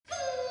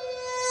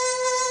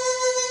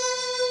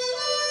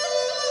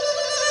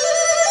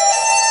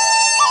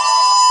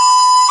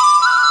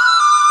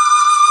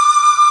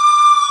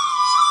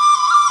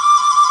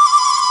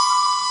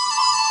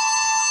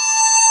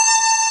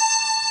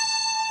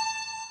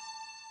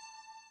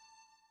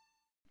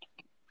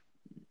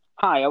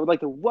Hi, I would like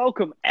to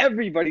welcome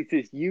everybody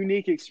to this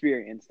unique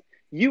experience.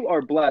 You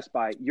are blessed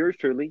by yours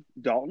truly,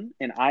 Dalton,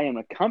 and I am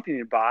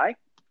accompanied by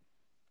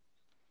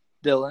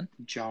Dylan,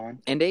 John.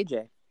 and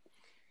AJ.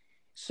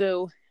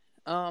 So,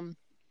 um,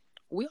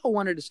 we all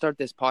wanted to start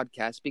this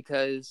podcast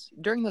because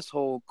during this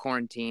whole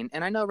quarantine,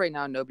 and I know right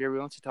now nobody really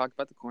wants to talk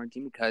about the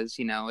quarantine because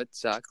it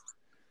sucks.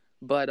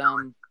 But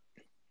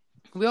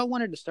we all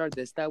wanted to start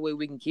this that way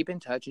we can keep in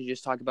touch and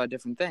just talk about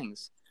different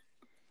things.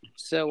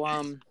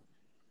 So,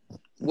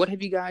 what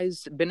have you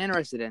guys been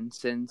interested in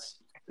since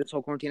this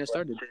whole quarantine has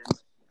started?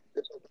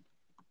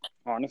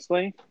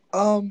 honestly,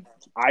 Um,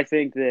 I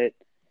think that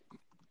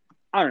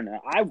I don't know.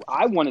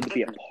 I wanted to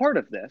be a part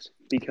of this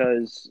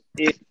because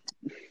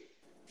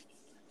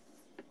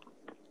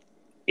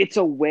it's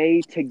a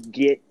way to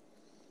get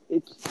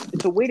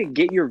it's a way to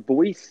get your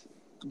voice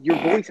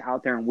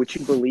out there and what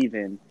you believe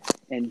in,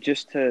 and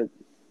just to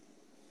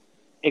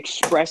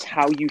express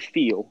how you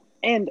feel.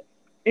 And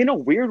in a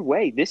weird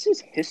way, this is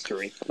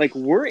history. Like,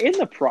 we're in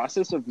the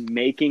process of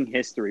making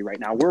history right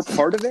now. We're a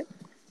part of it.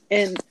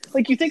 And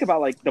like, you think about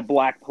like the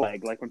Black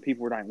Plague, like when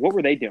people were dying, what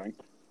were they doing?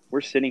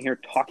 We're sitting here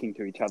talking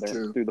to each other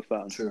True. through the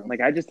phone. True.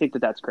 Like, I just think that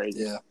that's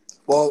crazy. Yeah.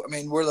 Well, I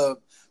mean, we're the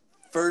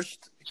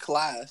first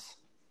class,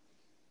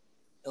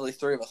 at least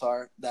three of us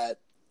are, that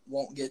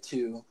won't get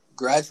to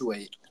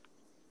graduate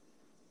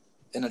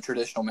in a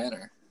traditional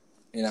manner,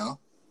 you know?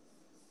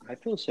 I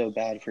feel so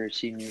bad for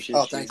seniors.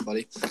 Oh, thanks,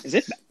 buddy. Is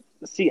it?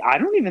 See, I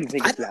don't even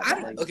think it's that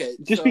bad. Okay.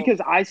 Just because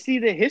I see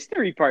the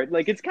history part,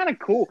 like, it's kind of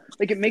cool.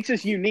 Like, it makes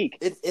us unique.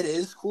 It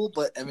is cool,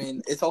 but, I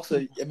mean, it's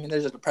also, I mean,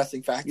 there's a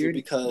depressing factor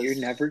because... You're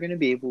never going to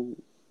be able...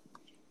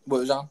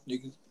 What, John?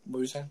 What were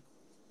you saying?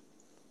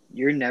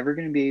 You're never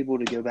going to be able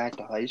to go back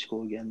to high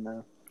school again,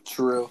 though.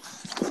 True.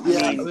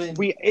 Yeah, I mean,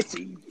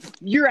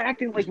 you're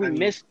acting like we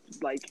missed,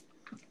 like...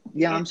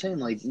 Yeah, I'm saying,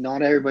 like,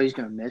 not everybody's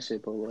going to miss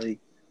it, but, like,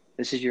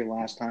 this is your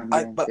last time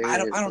going But through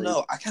I it. don't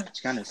know. It's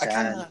kind of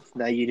sad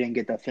that you didn't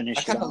get to finish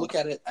I it kind of off. look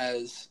at it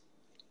as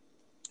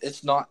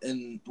it's not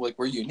in, like,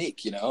 we're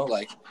unique, you know?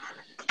 Like,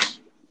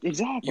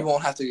 Exactly. you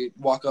won't have to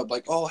walk up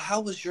like, oh, how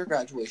was your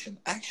graduation?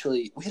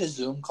 Actually, we had a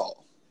Zoom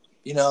call.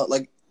 You know,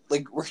 like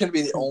we're going to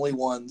be the only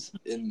ones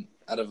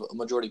out of a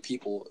majority of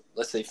people,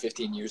 let's say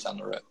 15 years down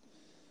the road.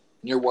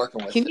 And you're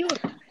working with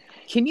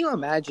Can you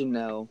imagine,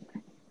 though,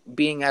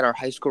 being at our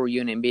high school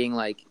reunion and being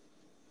like,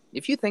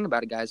 if you think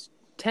about it, guys,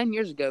 10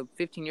 years ago,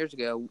 15 years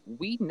ago,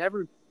 we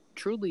never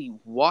truly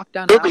walked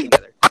down an aisle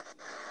together.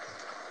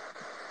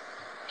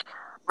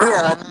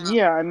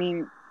 Yeah, I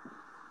mean,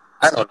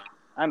 I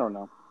don't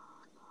know.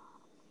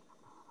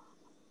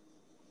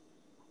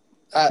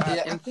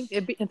 Yeah. And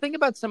think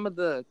about some of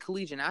the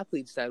collegiate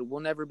athletes that will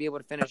never be able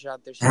to finish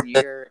out their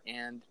senior year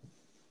and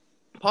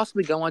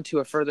possibly go on to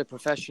a further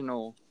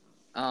professional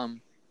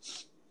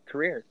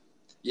career.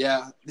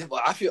 Yeah,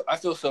 well, I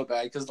feel so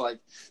bad because, like,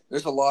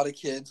 there's a lot of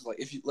kids, like,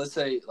 if you, let's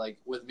say, like,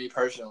 with me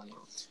personally,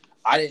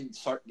 I didn't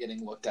start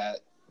getting looked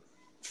at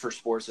for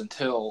sports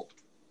until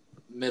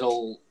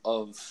middle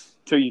of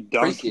So you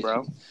don't, preseason.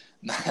 bro.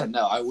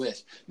 No, I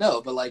wish.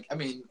 No, but, like, I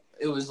mean,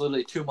 it was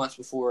literally 2 months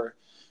before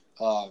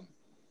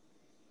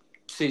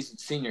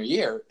senior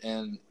year,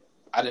 and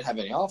I didn't have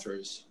any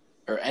offers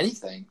or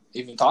anything,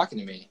 even talking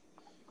to me.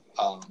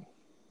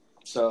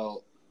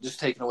 So just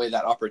taking away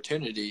that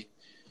opportunity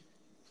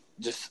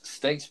just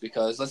stinks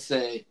because let's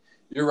say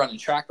you're running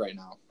track right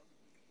now.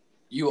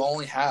 You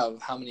only have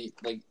how many,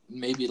 like,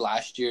 maybe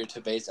last year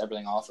to base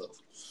everything off of.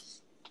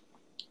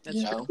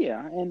 That's true.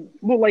 Yeah, and,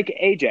 well, like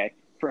AJ,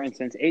 for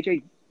instance,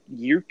 AJ,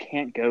 you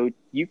can't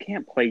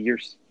play your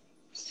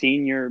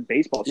senior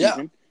baseball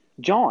season.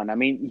 Yeah. John, I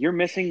mean, you're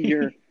missing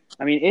your,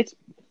 I mean, it's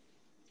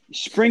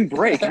spring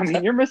break. I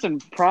mean, you're missing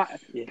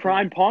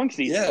prime pong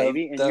season,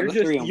 baby, and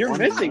you're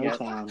missing it.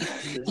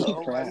 This is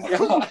crap.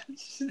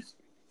 Gosh.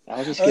 I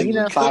was just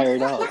getting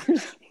fired up.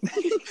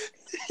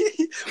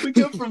 We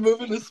go from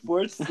moving to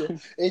sports to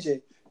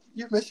AJ.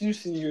 You're missing your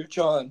senior,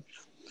 John.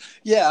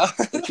 Yeah.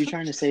 What you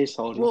trying to say,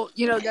 Soldier? Well,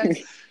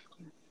 guys,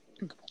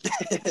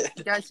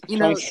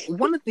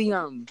 one of the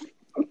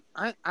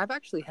I've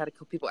actually had a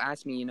couple people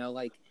ask me,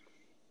 like,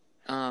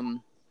 are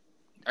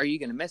you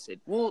gonna miss it?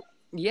 Well,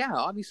 yeah,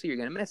 obviously you're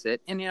gonna miss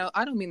it, and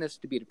I don't mean this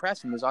to be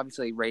depressing, because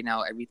obviously right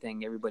now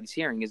everything everybody's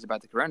hearing is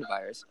about the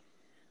coronavirus,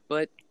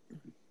 but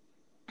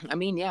I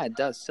mean, yeah, it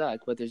does suck,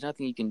 but there's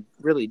nothing you can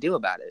really do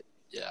about it.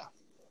 Yeah.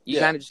 You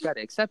kind of just got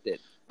to accept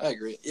it. I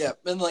agree. Yeah.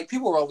 And, like,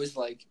 people are always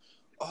like,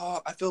 oh,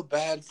 I feel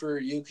bad for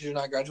you because you're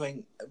not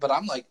graduating. But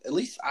I'm like, at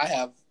least I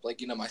have, like,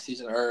 my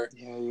season.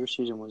 Yeah, your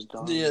season was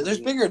done. Yeah,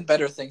 there's bigger and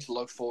better things to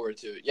look forward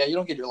to. Yeah, you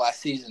don't get your last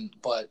season,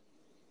 but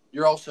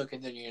you're also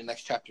continuing your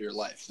next chapter of your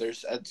life.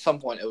 There's, at some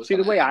point, it was. See,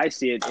 the way I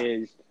see it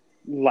is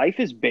life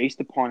is based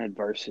upon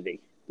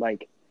adversity.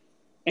 Like,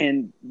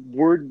 and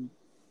we're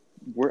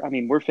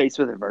faced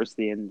with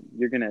adversity, and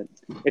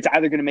it's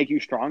either gonna make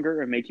you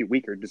stronger or make you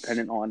weaker,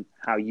 depending on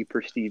how you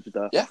perceive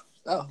the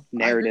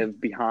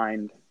narrative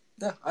behind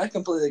I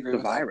completely agree the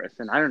with virus.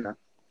 And I don't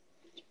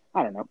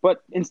know.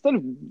 But instead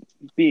of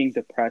being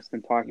depressed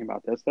and talking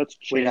about this, let's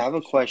change. I have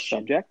a question.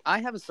 Subject. I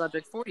have a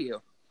subject for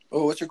you.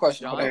 Oh, what's your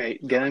question? John? All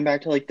right, going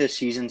back to like the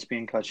seasons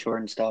being cut short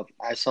and stuff.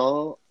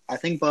 I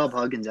think Bob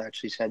Huggins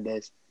actually said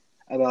this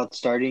about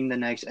starting the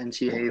next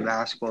NCAA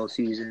basketball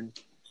season,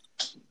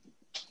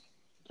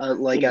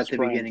 like In the at the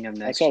spring. beginning of I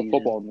next saw season.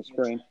 football in the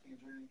spring.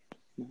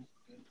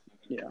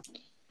 Yeah.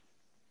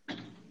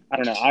 I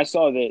don't know. I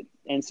saw that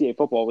NCAA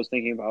football was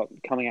thinking about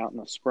coming out in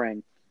the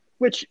spring,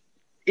 which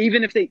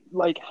even if they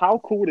like, how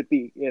cool would it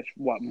be if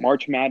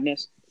March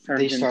Madness turns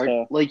They start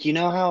into like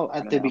how I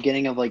at don't the know.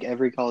 beginning of like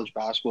every college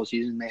basketball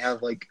season they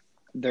have like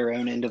their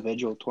own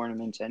individual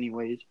tournaments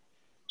anyways.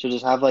 So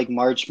just have like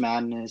March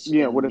Madness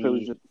and what if it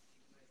was the just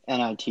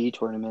NIT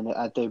tournament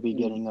at the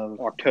beginning of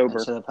October?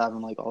 instead of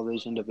having like all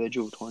those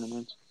individual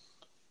tournaments.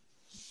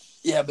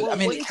 Yeah, but Well, I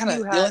mean, what it if kind of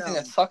you the had, only thing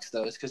that sucks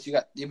though is because you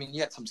got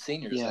some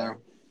seniors Yeah. there,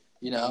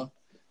 you know,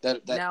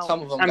 that Now-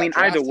 some of them. I mean,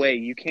 got either drafted. way,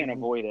 you can't Mhm.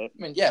 avoid it.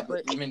 I mean, yeah,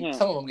 but But I mean, Yeah.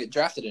 some of them get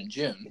drafted in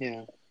June.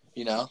 Yeah.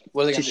 You know,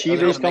 what are they going to do? Are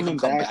they Toshiba's going to make coming them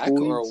come back, back,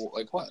 or boys.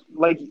 like what?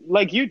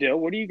 Like you do.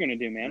 What are you gonna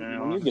do, man? Yeah,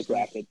 When you get honestly.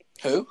 drafted,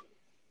 Who?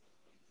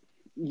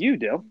 you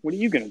do. What are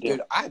you gonna do?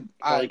 Dude, I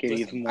Probably get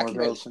listen, even I more can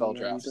barely votes spell than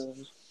he drafts.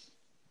 does.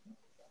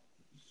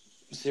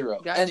 Zero.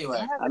 Guys, Anyway,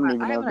 I don't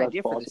even I know have if an that's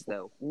idea for this possible.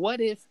 though. What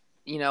if,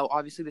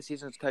 obviously the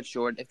season's cut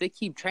short. If they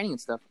keep training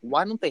and stuff,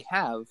 why don't they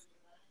have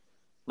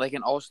like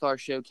an all-star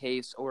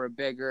showcase or a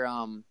bigger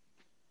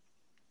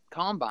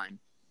combine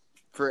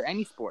for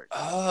any sport?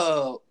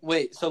 oh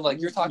wait, so like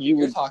you're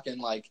talking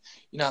like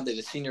how they did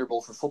the Senior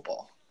Bowl for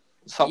football,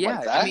 something Yeah,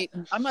 like that. I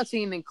mean, I'm not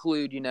saying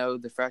include,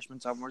 the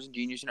freshmen, sophomores, and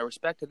juniors,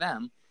 respect to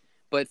them.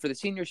 But for the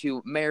seniors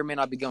who may or may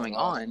not be going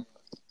on,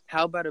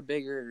 how about a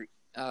bigger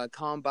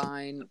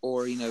combine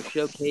or,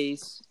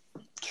 showcase?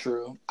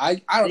 True.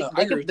 I don't know.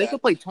 I agree with They that.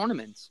 could play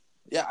tournaments.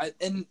 Yeah,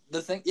 and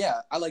the thing,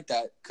 I like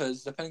that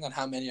because depending on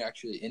how many are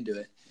actually into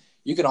it,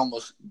 you could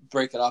almost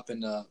break it up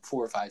into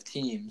 4 or 5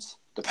 teams,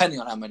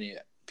 depending on how many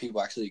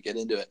people actually get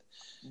into it.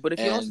 But if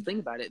you also And- think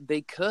about it,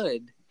 they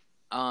could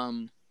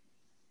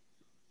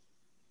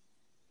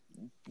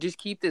just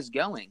keep this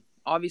going.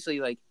 Obviously,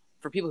 like,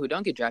 for people who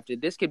don't get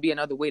drafted, this could be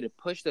another way to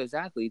push those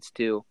athletes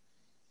to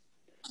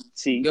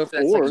See, go for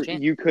that or second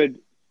chance.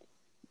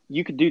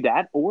 you could do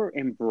that, or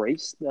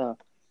embrace the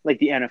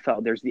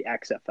NFL. There's the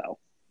XFL.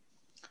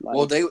 Like,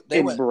 Well, they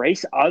went.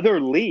 embrace other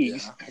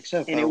leagues, Yeah. and it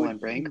XFL would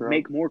went bankrupt.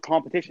 make more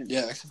competition.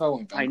 Yeah, XFL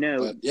went bankrupt. I know.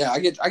 But yeah, I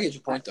get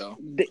your point though.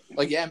 The-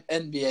 Like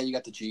NBA, you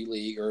got the G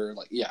League, or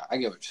like I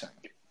get what you're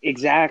saying.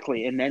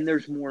 exactly, and then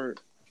there's more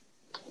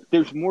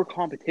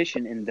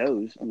competition in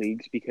those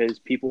leagues because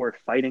people are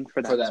fighting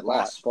for that, For that spot.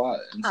 last spot.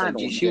 And I so don't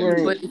you see get-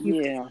 where- But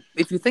Yeah,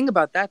 if you think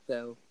about that,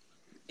 though,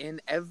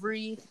 in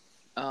every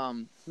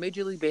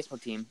Major League Baseball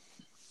team,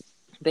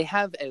 they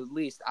have at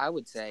least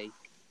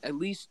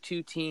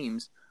 2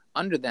 teams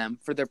under them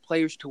for their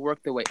players to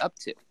work their way up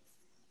to.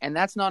 And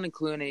that's not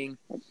including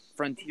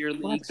frontier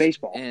Well, leagues that's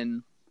baseball.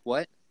 and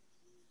what?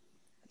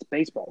 it's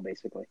baseball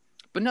basically.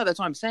 But no, that's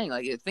what I'm saying.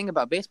 Like, think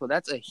about baseball.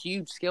 That's a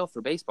huge scale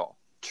for baseball.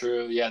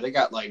 True. Yeah, they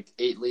got like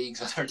 8 leagues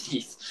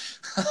underneath.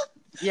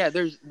 Yeah,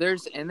 there's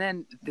and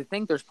then to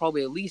think there's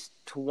probably at least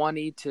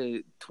 20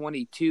 to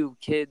 22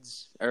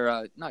 kids,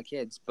 or not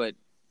kids, but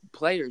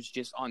players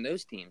just on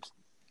those teams.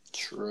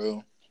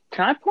 True.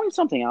 Can I point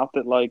something out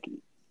that like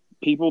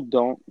people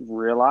don't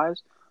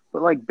realize?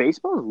 But like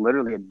baseball is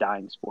literally a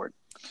dying sport.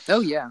 Oh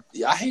yeah,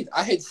 Yeah, I hate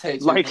to say it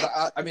too. Like-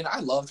 'Cause I mean, I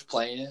loved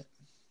playing it.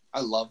 I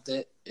loved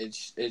it.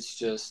 It's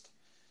just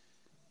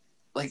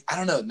like I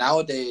don't know.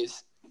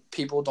 Nowadays,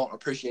 people don't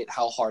appreciate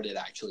how hard it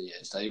actually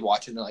is. They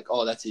watch it and they're like,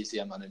 "Oh, that's easy.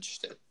 I'm not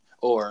interested."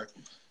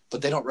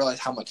 But they don't realize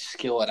how much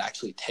skill it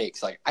actually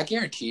takes. Like I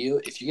guarantee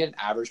you, if you get an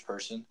average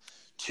person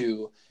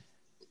to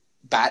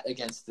bat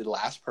against the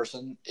last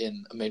person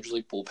in a major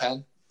league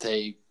bullpen,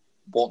 they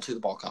won't see the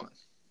ball coming.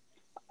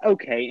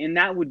 Okay, and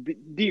that would be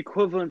the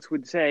equivalence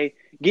would say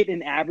get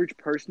an average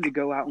person to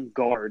go out and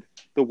guard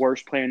the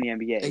worst player in the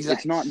NBA. Exactly.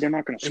 It's not; they're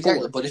not going to Exactly.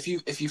 score. But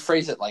if you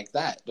phrase it like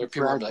that, there are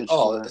people will be like, Practice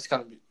 "Oh, for it.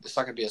 it's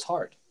not gonna be as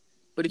hard."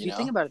 but if You you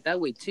think know? about it that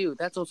way too,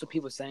 that's also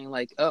people saying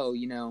like, oh,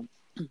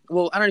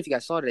 well, I don't know if you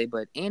guys saw today,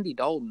 but Andy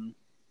Dalton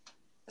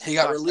He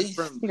got released.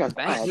 from He got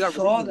bank. cut. He got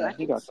saw released from that. bank.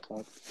 He got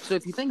cut. So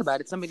if you think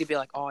about it, somebody would be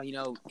like, oh,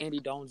 Andy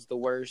Dalton's the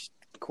worst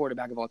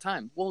quarterback of all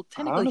time. Well,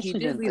 technically, honestly he did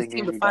didn't lead his think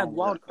team to Andy 5 Dalton was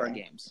wild that card bad.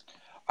 games.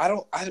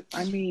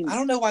 I mean, I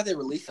don't know why they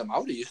released him. I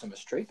would have used him as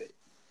straight bait.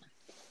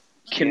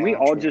 can we Yeah,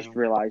 all true. just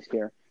realize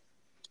here?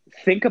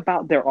 Think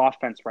about their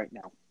offense right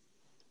now.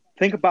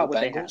 Think about The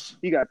what they have. Bengals?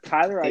 You got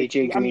Tyler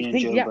AJ Green and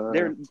Joe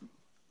Burrow.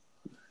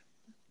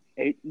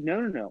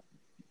 No.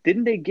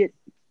 Didn't they get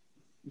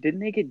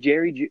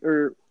Jerry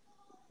or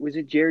was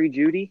it Jerry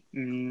Judy?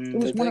 It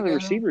was Did one they of the get him?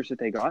 receivers that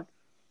they got.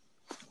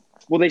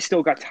 Well, they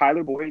still got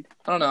Tyler Boyd.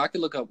 I don't know. I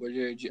could look up where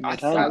Jerry. I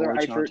thought Tyler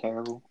Boyd's not Eifert.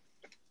 terrible.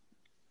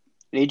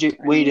 I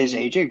Wait, is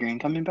mean- AJ Green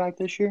coming back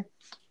this year?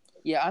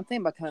 Yeah, I'm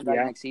thinking about coming back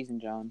Yeah. next season,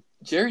 John.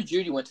 Jerry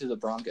Judy went to the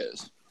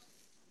Broncos.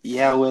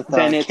 Yeah, with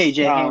Then it's,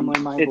 KJ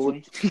Hamlin, my it's-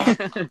 boy.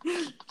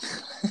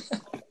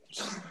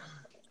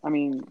 I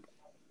mean,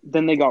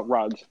 then they got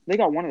Ruggs. They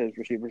got one of those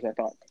receivers, I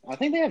thought. I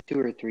think they have 2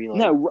 or 3. Like,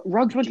 No,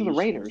 Ruggs went to the decent.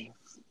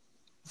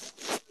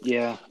 Raiders.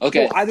 Yeah.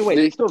 Okay. Well, either way,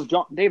 they still have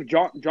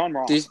John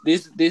Ross,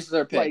 These are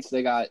their picks. Like-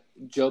 They got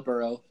Joe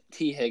Burrow,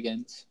 T.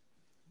 Higgins,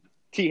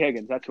 T.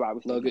 Higgins. That's who I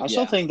was thinking. Logan. I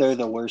still Yeah. think they're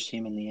the worst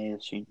team in the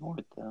AFC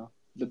North, though.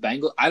 The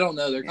Bengals. I don't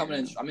know. They're coming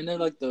in. Yeah. I mean, they're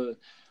like the.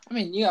 I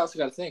mean, you also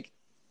got to think.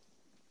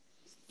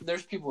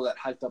 There's people that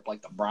hyped up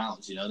like the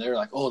Browns. You know, they're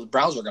like, oh, the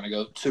Browns are going to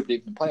go super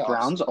deep in the playoffs.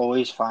 Browns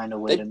always find a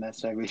way They- to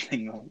mess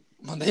everything up.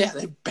 Well, yeah,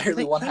 they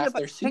barely won half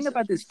their season. Think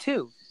about this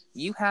too.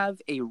 You have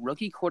a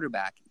rookie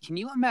quarterback. Can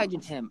you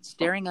imagine him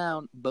staring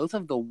down both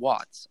of the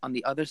Watts on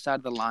the other side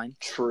of the line?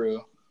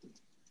 True.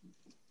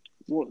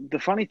 Well, the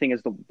funny thing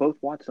is, both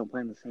Watts don't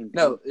play on the same team.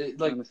 No,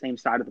 Like on the same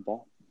side of the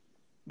ball.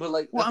 but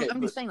like, Well, okay, I'm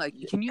but- just saying, like,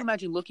 can you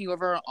imagine looking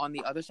over on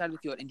the other side of the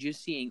field and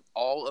just seeing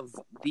all of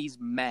these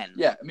men?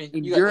 Yeah, I mean,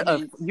 You're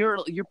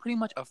pretty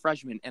much a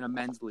freshman in a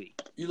men's league.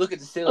 you look at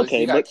the Steelers.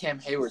 Okay, you got but- Cam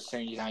Hayward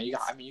staring you down. You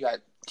got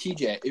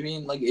TJ. I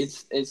mean, like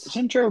it's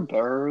Isn't Joe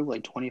Burrow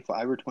like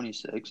 25 or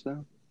 26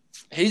 though?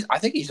 I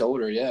think he's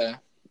older. Yeah.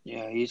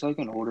 Yeah, he's like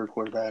an older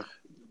quarterback.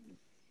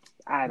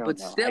 I don't But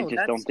know. still, I just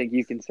that's- don't think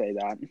you can say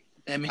that.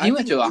 I mean, he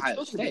went to it's Ohio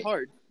supposed to be State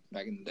hard.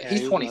 back in the day. Yeah, He's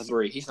he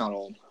 23. He's not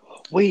old.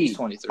 He's Wait,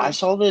 23. I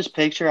saw this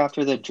picture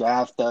after the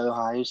draft, the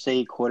Ohio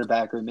State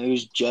quarterback room. It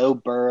was Joe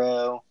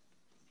Burrow,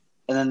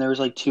 and then there was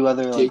like two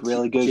other like JT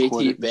really good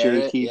JT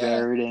Barrett, JT yeah.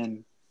 Barrett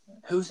and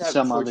Who's that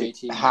some before other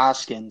JT?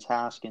 Haskins.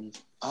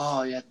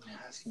 Oh yeah,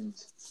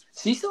 Haskins.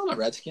 Is he still on the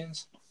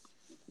Redskins?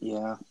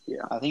 Yeah,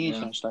 Yeah. I think he's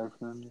Yeah. gonna start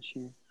for them this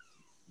year.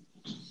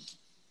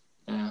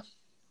 Yeah.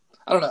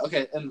 I don't know.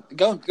 Okay, and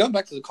going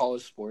back to the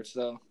college sports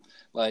though,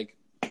 like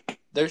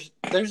there's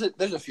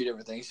a few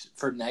different things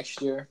for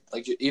next year,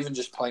 like even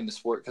just playing the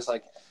sport, because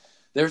like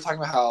they were talking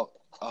about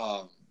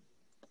how,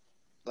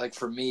 like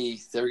for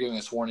me, they were giving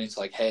us warnings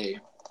like, hey,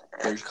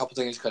 there's a couple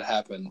things could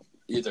happen.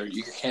 Either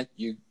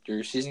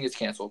your season gets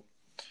canceled,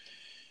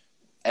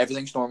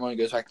 everything's normal and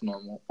it goes back to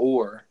normal,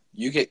 or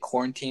you get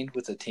quarantined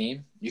with a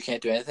team, you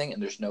can't do anything,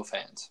 and there's no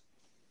fans.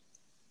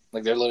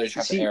 Like they're literally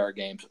trying to See, air our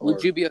games. Or,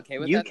 Would you be okay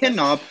with You that? though?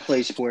 cannot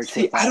play sports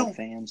See, I without don't-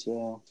 fans,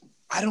 though.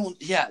 I don't.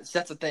 Yeah,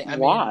 that's the thing.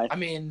 Why? I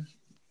mean,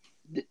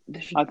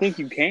 I think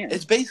you can.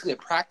 it's basically a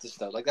practice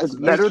though. Like that's It's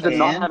better than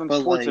not can, having but,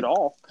 sports like- at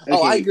all.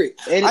 Oh, I Okay, agree.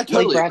 It, I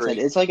totally like Brad agree.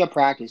 said, it's like a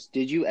practice.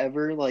 Did you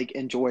ever like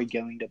enjoy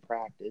going to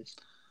practice?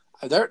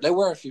 There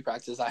were a few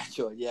practices I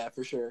enjoyed, yeah,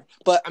 for sure.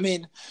 But I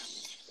mean,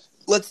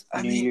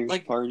 New Year's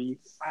like party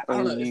I or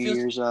don't know. It New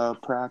feels, Year's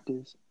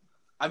practice.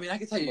 I mean, I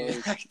can tell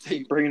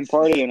you, Bringing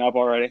partying up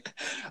already.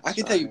 I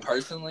can tell you Sorry.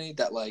 personally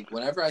that like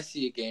whenever I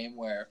see a game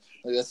where,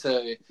 like, let's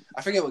say,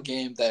 I forget what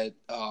game that,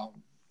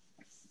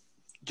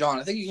 John,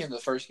 I think you came to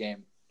the first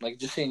game. Like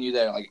just seeing you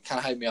there, like it kind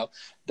of hyped me up.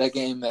 That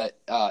game that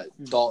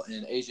Dalton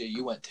and AJ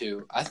you went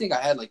to, I think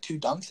I had like 2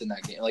 dunks in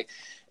that game. Like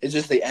it's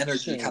just the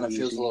energy So kind of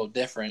feels easy. a little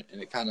different,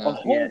 and it kind A of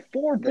whole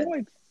 4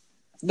 points.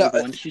 no.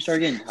 Once you start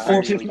getting Four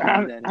tired, just- you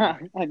can't do that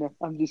anymore. I know.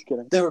 I'm just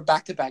kidding. They were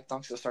back-to-back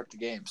dunks to start the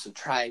game, so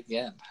try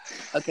again.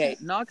 Okay,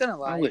 not gonna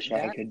lie. I wish I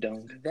that, could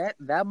dunk.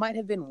 that might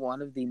have been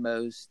one of the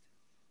most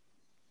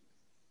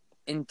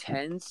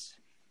intense,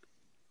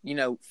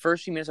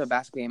 first few minutes of a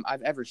basketball game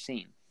I've ever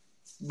seen.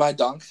 My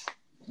dunks.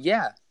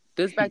 Yeah,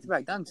 those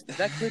back-to-back dunks.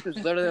 That clip is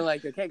literally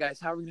like, okay, guys,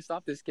 how are we gonna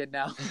stop this kid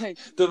now? Like,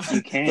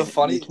 You can't. The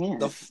funny, You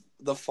can't.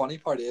 the funny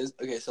part is,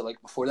 okay, so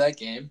like before that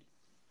game,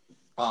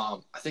 I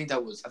think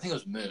it was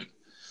Moon.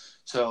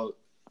 So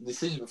the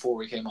season before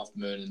we came off the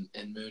Moon,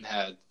 and Moon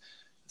had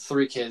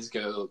 3 kids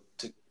go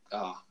to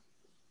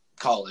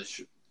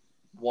college.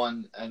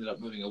 One ended up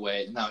moving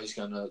away, and now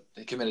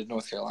they committed to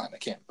North Carolina.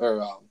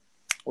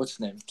 What's his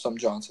name? Some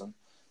Johnson.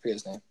 I forget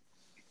his name.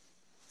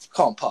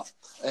 Call him Puff.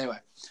 Anyway,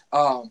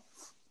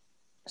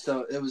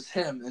 so it was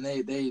him, and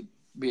they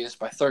beat us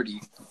by 30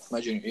 my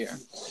junior year,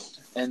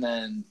 and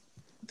then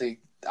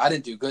I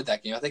didn't do good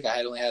that game. I think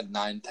I only had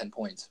 9-10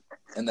 points,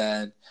 and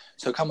then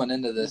so coming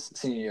into this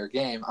senior year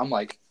game, I'm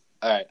like,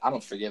 all right, I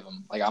don't forgive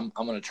him. Like I'm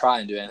gonna try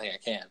and do anything I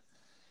can.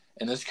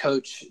 And this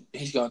coach,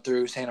 he's going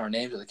through saying our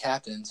names of the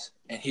captains,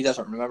 and he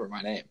doesn't remember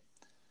my name.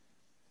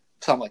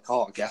 So I'm like,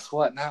 oh, guess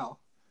what now?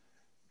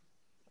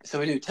 So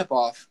we do tip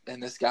off,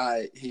 and this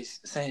guy, he's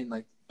saying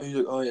like,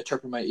 oh yeah,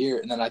 chirping my ear,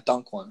 and then I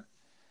dunk one.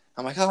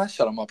 I'm like, oh, I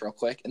shut him up real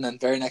quick. And then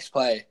very next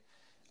play,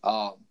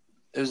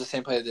 it was the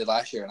same play I did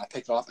last year, and I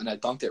picked it off and I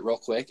dunked it real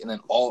quick, and then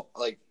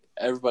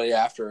everybody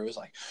after it was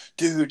like,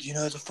 dude,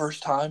 it's the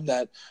first time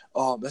that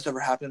that's ever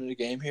happened in a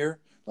game here.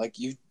 Like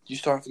you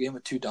start off the game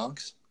with 2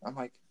 dunks. I'm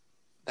like,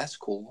 that's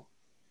cool,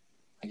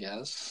 I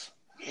guess.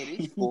 it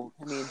is cool.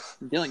 I mean,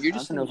 Dylan, you're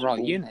just an think it's overall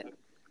cool. unit.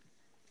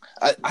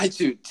 I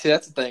do. See,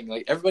 that's the thing.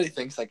 Like everybody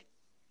thinks like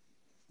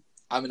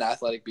I'm an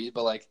athletic beast,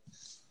 but like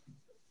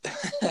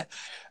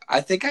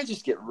I think I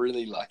just get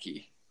really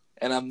lucky,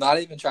 and I'm not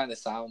even trying to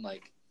sound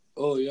like,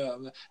 oh yeah.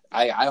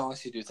 I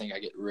honestly do think I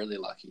get really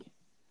lucky.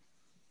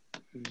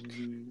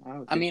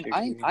 I mean,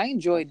 I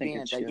enjoyed think being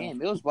at it's that you.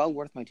 game. It was well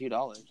worth my $2.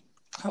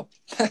 Oh,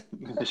 It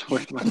was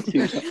worth my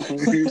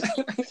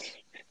 $2.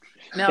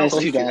 Now, Best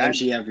Holy shit,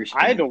 $2 you ever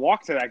spent. I had to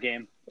walk to that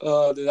game.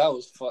 oh, dude, that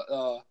was fun.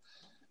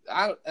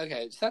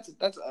 Okay, so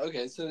that's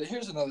okay. So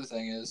here's another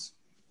thing is,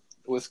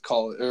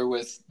 college or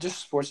with just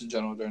sports in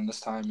general during this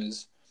time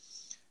is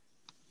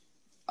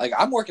like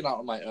I'm working out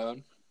on my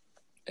own,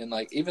 and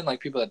like even like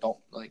people that don't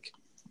like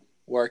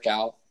work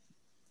out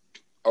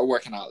are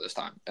working out this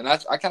time, and I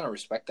kind of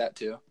respect that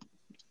too.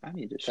 I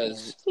need to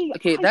Because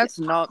Okay, that's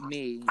not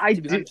me. I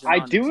to be do, 100% I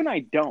honest. do, and I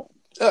don't.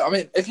 I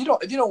mean, if you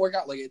don't work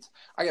out, like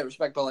I get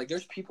respect, but like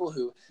there's people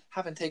who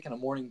haven't taken a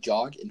morning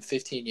jog in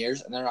 15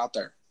 years, and they're out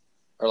there,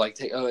 or like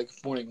take like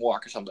a morning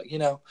walk or something. You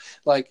know,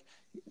 like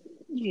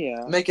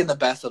Yeah, making the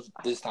best of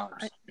these times.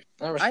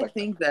 I respect I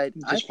think that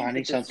just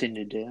finding something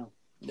to do. that.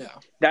 Yeah.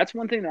 that's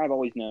one thing that I've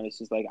always noticed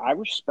is like I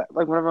respect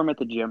like whenever I'm at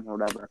the gym or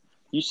whatever,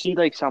 you see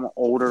like some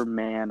older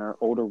man or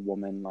older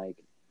woman like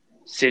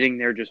sitting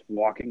there just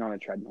walking on a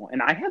treadmill, and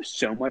I have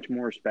so much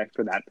more respect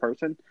for that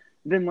person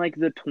than like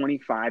the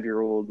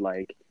 25-year-old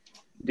like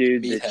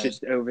dude that's Meathead.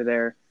 just over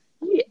there.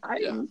 Yeah,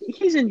 Yeah.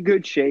 He's in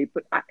good shape,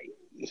 but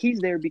he's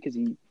there because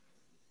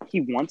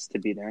he wants to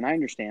be there, and I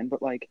understand.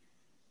 But like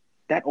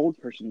that old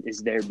person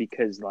is there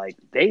because like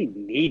they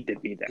need to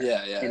be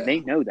there, and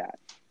they know that.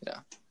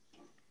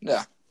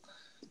 Yeah,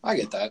 I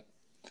get that.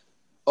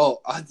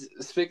 Oh,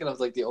 speaking of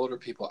like the older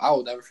people, I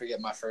will never forget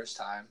my first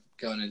time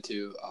going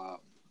into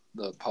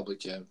the public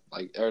gym,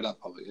 like or not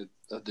public,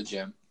 the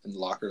gym in the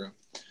locker room.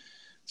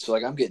 So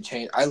like I'm getting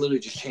changed. I literally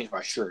just changed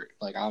my shirt.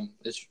 Like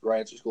it's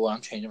right after school. I'm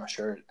changing my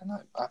shirt, and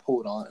I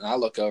pull it on, and I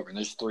look over, and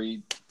there's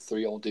three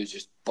old dudes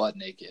just butt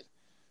naked.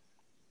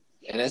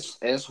 And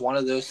it's one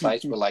of those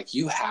sites where like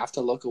you have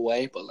to look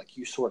away, but like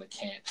you sort of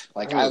can't.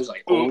 Like I was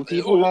like, old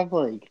people have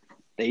like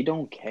they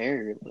don't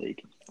care.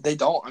 Like they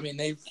don't. I mean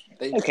they.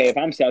 Okay, if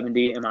I'm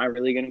 70, am I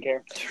really gonna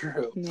care?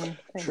 True. No,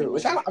 True.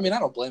 Which I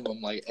don't blame them.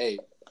 Like, hey,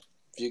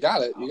 if you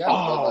got it, you got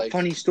it. But like,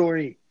 funny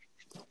story.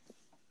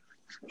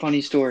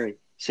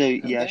 So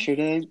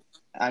yesterday,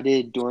 I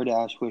did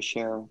DoorDash with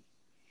Cheryl.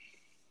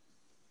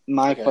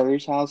 My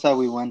first house that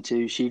we went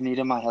to, she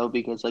needed my help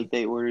because like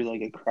they ordered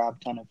like a crap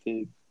ton of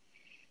food.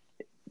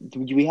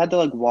 We had to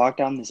like walk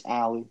down this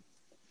alley.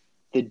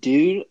 The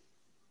dude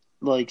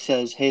like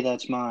says, "Hey,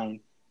 that's mine."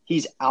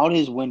 He's out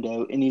his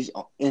window and he's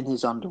in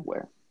his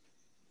underwear.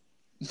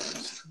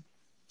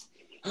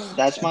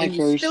 That's my And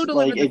you first still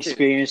delivered like the food.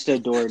 experience to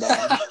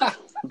DoorDash.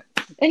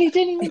 And he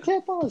didn't even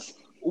tip us.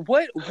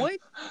 What,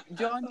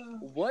 John?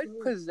 What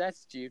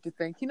possessed you to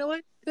think? You know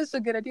what? This is a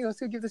good idea. Let's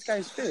go give this guy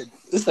his food.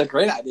 This is a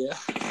great idea.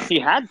 He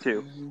had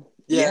to.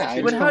 Yeah,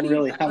 I but just how don't do you-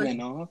 really have like-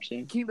 an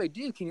option. Can you like,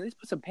 dude? Can you at least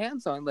put some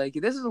pants on? Like,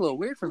 this is a little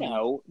weird for me.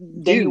 No,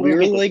 Dude, we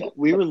were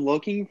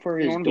looking for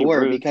You his wanna be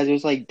door rude. because it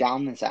was like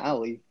down this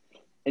alley,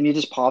 and he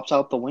just pops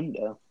out the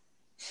window.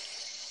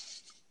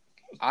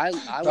 I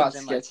That's would have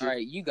been like, sketchy. all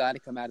right, you got to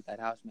come out of that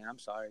house, man. I'm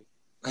sorry.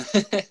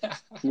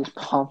 He just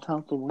popped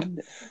out the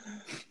window.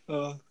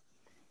 Oh,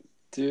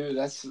 dude,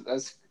 that's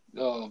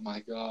oh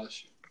my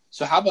gosh.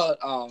 So how about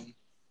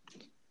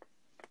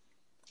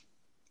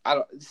I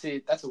don't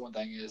see. That's the one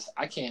thing is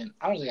I don't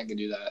think I can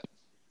do that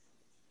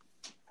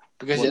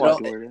because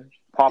What, DoorDash?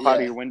 pop out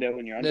of Yeah. your window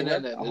in your no, underwear.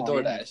 the Oh,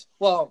 DoorDash.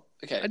 Well,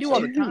 okay, I do so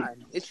all the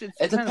time. It's just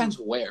it kind of- depends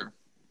where.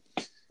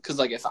 Because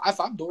like if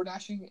I'm door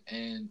dashing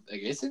and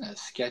like it's in a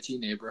sketchy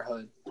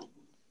neighborhood,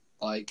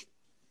 like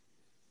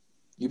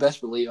you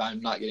best believe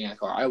I'm not getting in a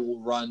car. I will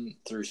run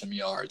through some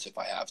yards if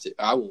I have to.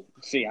 I will.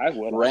 See, I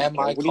would. Ram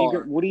my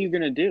car. What are you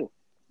gonna do?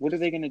 What are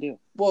they gonna do?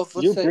 Well, if,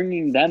 let's You're say,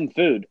 bringing them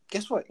food.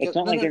 guess what? It's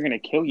not like they're gonna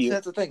kill See, you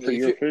that's the thing. for If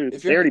your you're- food.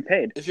 if They you're- already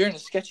paid. If you're in a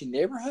sketchy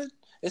neighborhood,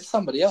 it's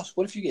somebody else.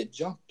 What if you get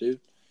jumped,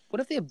 dude? What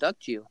if they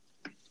abduct you?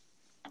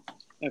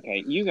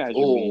 Okay, you guys are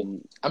Oh,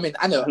 being I mean,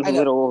 I know a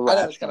little I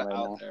know it's kind irrational of right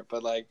out now. there,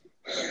 but like,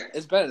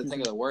 it's better to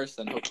think of the worst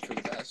than hope for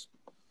the best.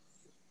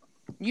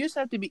 You just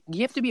have to be.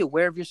 You have to be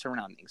aware of your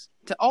surroundings.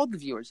 To all the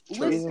viewers,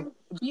 True. listen.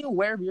 Be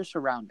aware of your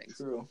surroundings.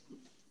 True.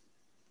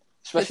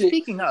 But Especially,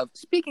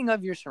 speaking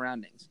of your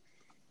surroundings,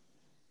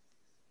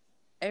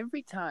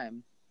 every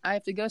time I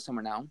have to go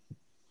somewhere now,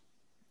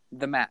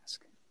 the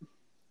mask.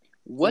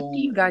 What do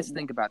you guys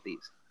think about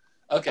these?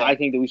 okay. I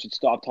think that we should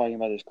stop talking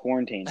about this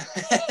quarantine.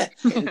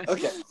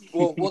 Okay.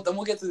 Well, then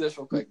we'll get through this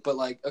real quick. But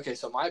like, okay,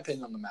 so my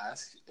opinion on the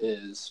mask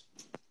is,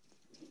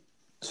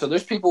 so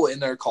there's people in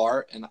their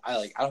car, and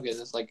I don't get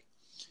this. Like,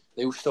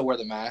 they still wear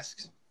the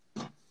masks.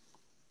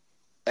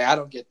 Like, I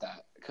don't get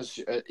that because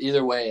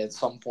either way, at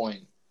some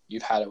point,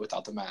 you've had it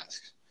without the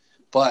masks.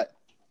 But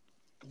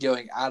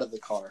going out of the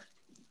car,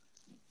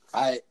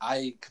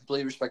 I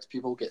completely respect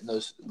people getting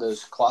those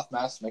cloth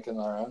masks, making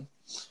their own.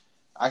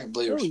 I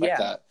completely respect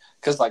that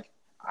because like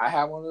I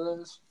have one of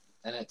those,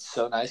 and it's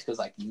so nice because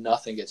like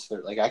nothing gets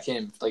through. Like I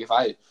can't like if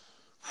I.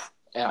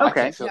 And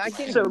Okay. I can't feel Yeah, I my can't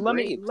hand. So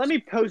even let me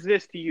pose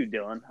this to you,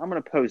 Dylan. I'm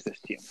going to pose this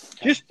to you,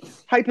 just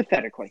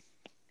hypothetically.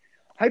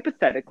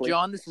 Hypothetically,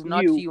 John, this is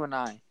not you- to you and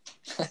I.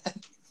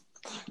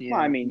 Yeah,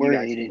 Well, I mean, you we're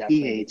guys hated. can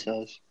He definitely- hates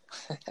us.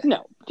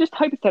 no, just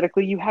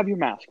hypothetically, you have your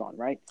mask on,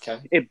 right?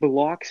 Okay. It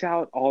blocks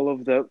out all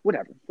of the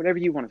whatever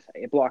you want to say.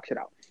 It blocks it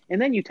out, and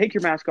then you take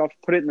your mask off,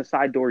 put it in the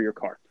side door of your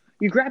car.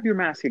 You grab your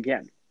mask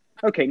again.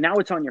 Okay, now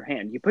it's on your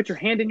hand. You put your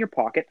hand in your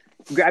pocket,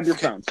 grab your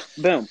phone,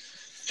 boom.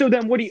 So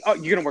then, what do you? Oh,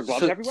 you're gonna wear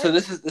gloves everywhere? So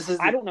this is.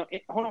 I don't know.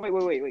 Hold on,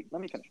 wait.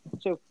 Let me finish.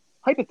 So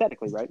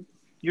hypothetically, right?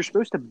 You're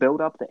supposed to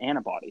build up the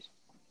antibodies.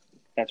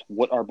 That's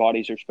what our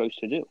bodies are supposed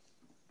to do.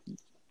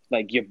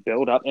 Like, you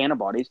build up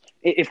antibodies.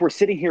 If we're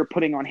sitting here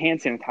putting on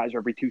hand sanitizer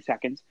every 2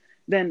 seconds,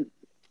 then,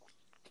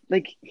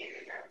 like,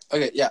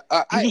 okay, yeah,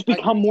 you just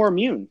become more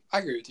immune. I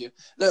agree with you.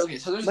 Okay,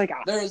 so Like,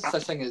 there is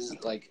such thing as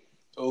like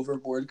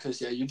overboard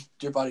because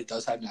your body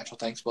does have natural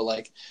things, but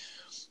like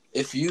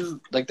if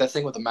you like that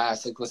thing with the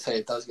mask, like let's say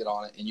it does get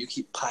on it and you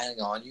keep piling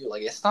on you,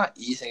 like it's not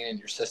easing it in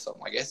your system.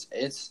 Like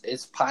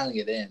it's piling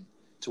it in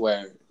to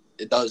where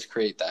it does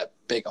create that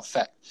big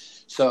effect.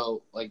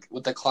 So like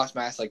with the cloth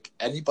mask, like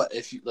anybody,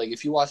 if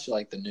you watch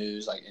like the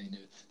news, like any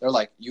news, they're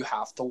like you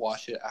have to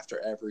wash it after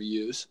every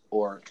use,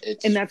 or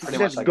it's and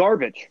that's like,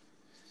 garbage.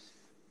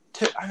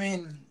 I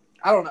mean,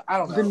 I don't know.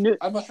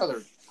 I'd much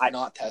rather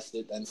not test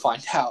it than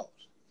find out.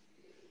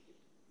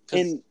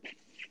 And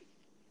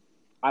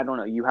I don't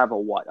know. You have a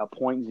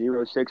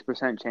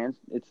 0.06% chance.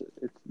 It's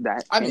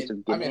that chance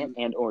of getting it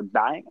and or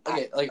dying.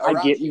 Okay, like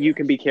I get you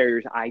can be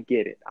carriers. I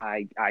get it.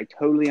 I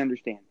totally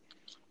understand.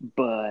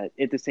 But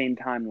at the same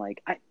time,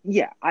 like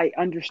I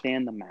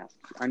understand the masks.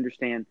 I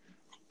understand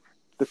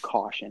the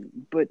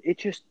caution, but it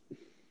just,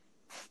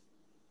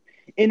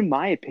 in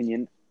my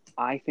opinion,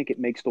 I think it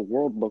makes the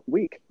world look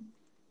weak.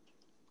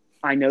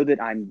 I know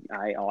that I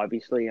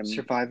obviously am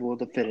survival of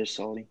the fittest,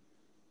 Salty.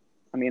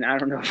 I mean, I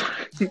don't know.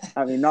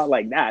 I mean, not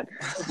like that,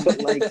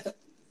 but like,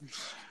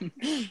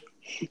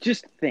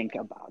 just think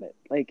about it.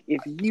 Like,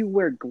 if you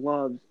wear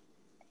gloves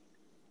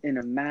and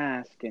a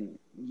mask and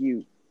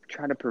you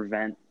try to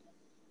prevent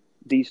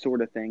these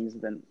sort of things,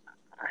 then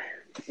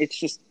it's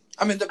just.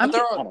 I mean,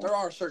 there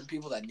are certain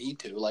people that need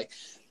to. Like,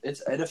 it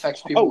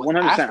affects people.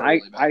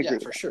 100%. I agree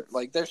for sure.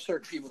 Like, there's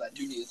certain people that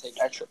do need to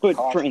take extra. But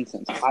for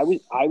instance, I was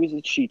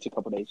at Sheetz a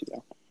couple days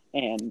ago,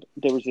 and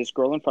there was this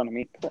girl in front of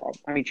me.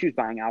 I mean, she was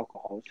buying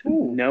alcohol. She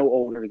was no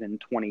older than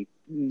 20,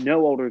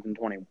 no older than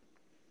 21,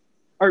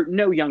 or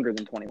no younger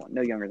than 21,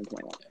 no younger than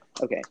 21.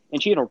 Okay,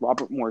 and she had a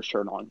Robert Morris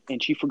shirt on,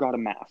 and she forgot a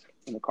mask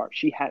in the car.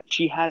 She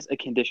has a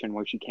condition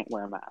where she can't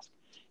wear a mask,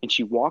 and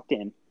she walked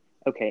in.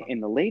 Okay,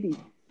 and the lady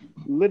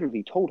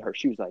literally told her,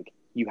 she was like,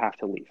 "You have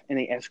to leave," and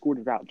they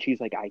escorted her out. She's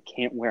like, "I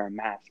can't wear a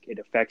mask; it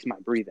affects my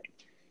breathing,"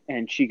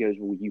 and she goes,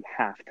 "Well, you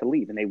have to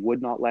leave," and they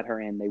would not let her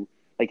in. They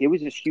Like, it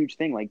was this huge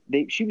thing. Like,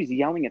 she was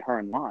yelling at her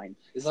in line.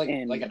 It's like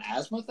an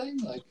asthma thing?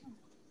 Like,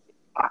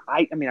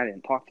 I mean, I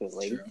didn't talk to the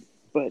lady.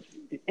 But,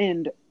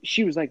 and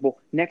she was like, well,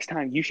 next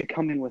time you should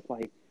come in with,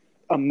 like,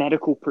 a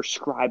medical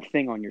prescribed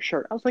thing on your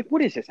shirt. I was like,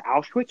 what is this,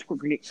 Auschwitz?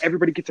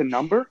 Everybody gets a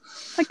number?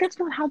 Like, that's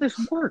not how this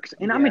works.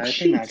 And I'm at Sheetz. I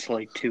think that's,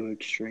 like, too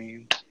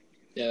extreme.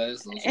 Yeah, that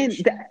is a little and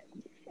extreme.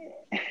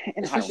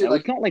 And I don't know.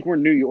 It's not like we're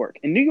New York.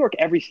 In New York,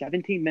 every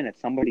 17 minutes,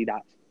 somebody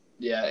dies.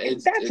 Yeah,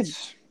 it's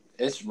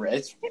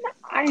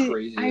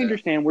crazy. I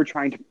understand we're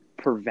trying to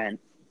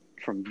prevent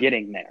from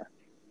getting there,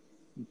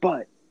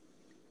 but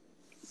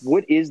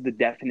what is the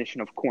definition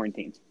of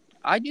quarantine?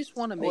 I just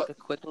want to make a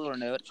quick little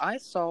note. I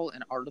saw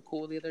an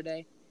article the other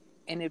day,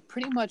 and it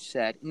pretty much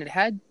said, and it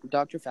had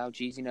Dr.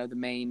 Fauci's, the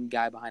main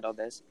guy behind all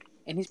this,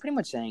 and he's pretty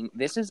much saying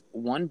this is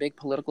one big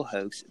political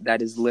hoax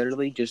that is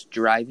literally just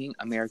driving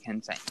America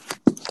insane.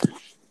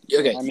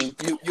 Okay, I mean,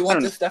 you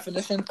want this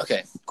definition?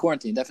 Okay,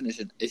 quarantine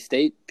definition: a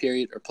state,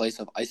 period, or place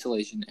of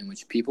isolation in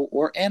which people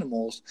or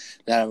animals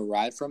that have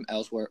arrived from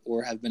elsewhere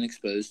or have been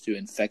exposed to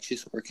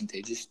infectious or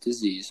contagious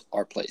disease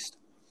are placed.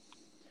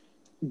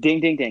 Ding,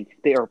 ding, ding!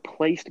 They are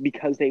placed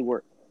because they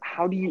were.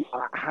 How do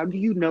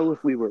you know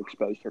if we were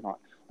exposed or not?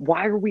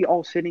 Why are we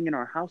all sitting in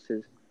our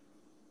houses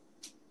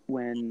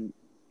when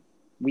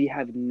we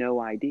have no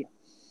idea?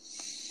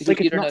 It's like,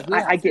 you don't know who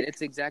has it.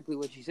 It's exactly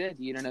what you said.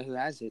 You don't know who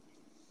has it.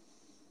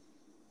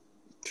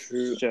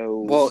 True. So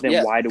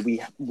why do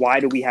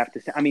we have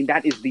to say? I mean,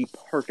 that is the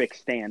perfect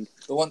stand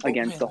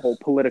against the whole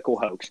political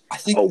hoax. I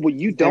think. Oh, well,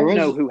 you don't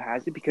know who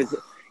has it because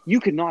you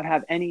could not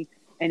have any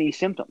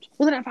symptoms.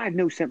 Well, then if I have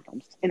no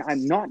symptoms and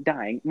I'm not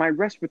dying, my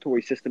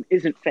respiratory system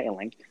isn't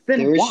failing.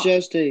 Then why?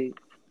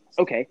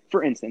 Okay.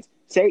 For instance,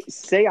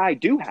 say I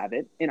do have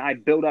it and I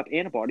build up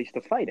antibodies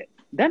to fight it.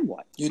 Then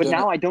what?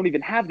 Now I don't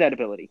even have that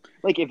ability.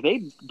 Like, if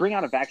they bring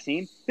out a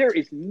vaccine, there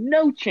is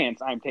no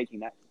chance I'm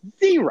taking that.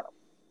 Zero.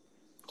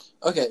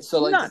 Okay,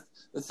 so like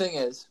the thing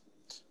is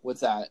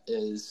with that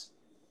is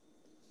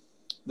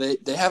they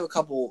have a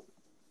couple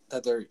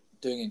that they're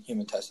doing in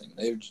human testing.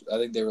 I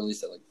think they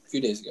released it like a few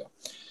days ago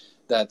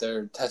that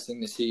they're testing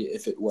to see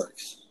if it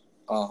works,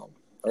 or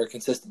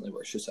consistently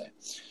works, I should say.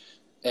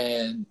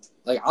 And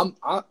like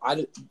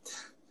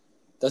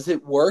does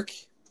it work?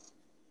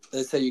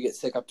 Let's say you get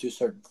sick up to a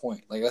certain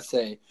point. Like, let's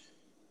say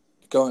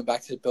going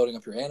back to building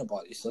up your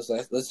antibodies.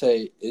 Let's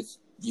say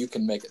you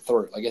can make it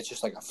through. Like, it's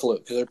just like a flu.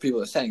 Because there are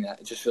people that are saying that.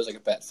 It just feels like a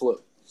bad flu.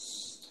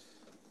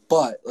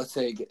 But let's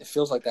say it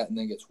feels like that and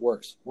then gets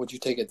worse. Would you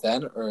take it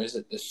then, or is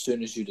it as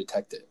soon as you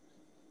detect it?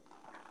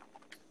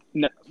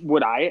 No,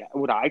 would I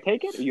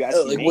take it? Are you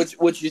asking me?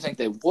 What do you think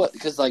they would?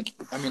 Because, like,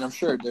 I mean, I'm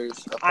sure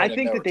there's I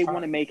think that they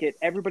want to make it,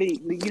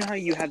 everybody, you know how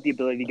you have the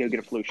ability to go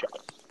get a flu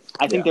shot?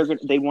 I think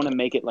they want to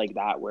make it like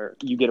that, where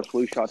you get a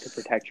flu shot to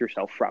protect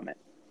yourself from it.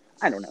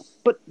 I don't know.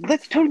 But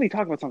let's totally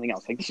talk about something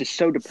else. Like, this is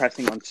so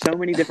depressing on so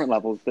many different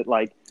levels that,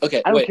 like,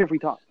 Okay, I don't wait. care if we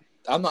talk.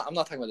 I'm not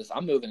talking about this.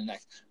 I'm moving to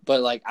next.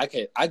 But like,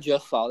 okay, I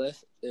just saw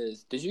this.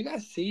 Did you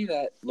guys see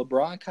that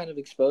LeBron kind of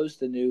exposed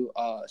the new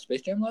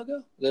Space Jam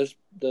logo? There's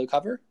the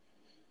cover.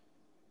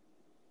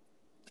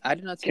 I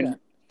did not see that.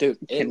 Dude,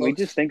 Can we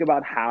just think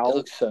about how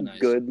looks so nice.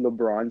 good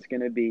LeBron's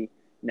going to be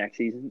next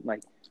season?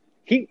 Like,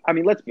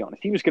 let's be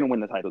honest. He was going to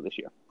win the title this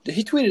year.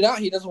 He tweeted out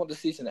he doesn't want the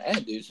season to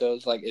end, dude. So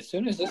it's like, as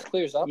soon as this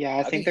clears up, Yeah,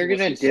 I think he they're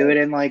wants gonna to do say- it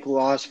in like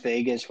Las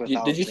Vegas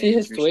without. Did you see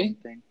his fans or tweet?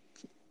 something.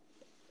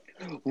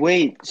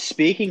 Wait,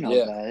 speaking of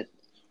Yeah. that,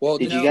 Well,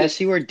 did you guys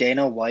see where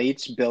Dana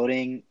White's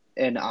building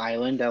an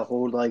island that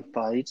hold like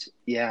fights?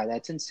 Yeah,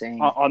 that's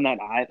insane. On that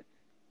island.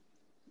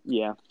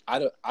 Yeah. I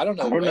don't know. I don't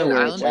know where where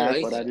island it's is at,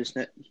 it? but I just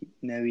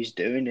know he's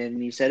doing it,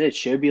 and he said it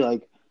should be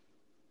like.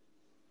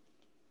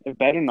 It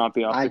better not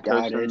be off I the coast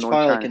doubt of it. It's North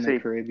probably like China in Sea. the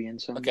Caribbean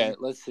somewhere. Okay,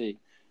 let's see.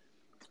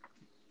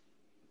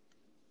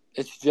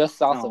 It's just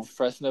south No. of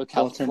Fresno,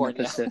 Well, it's in the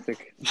California.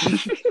 Pacific.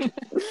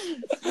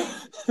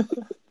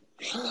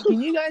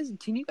 Can you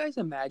guys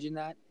imagine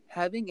that?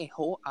 Having a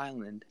whole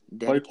island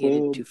dedicated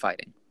Club. to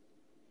fighting.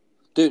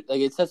 Dude, like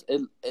it says,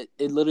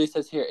 it literally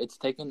says here, it's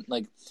taken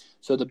like,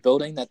 so the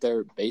building that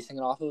they're basing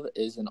it off of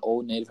is an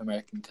old Native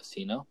American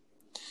casino.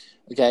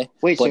 Okay,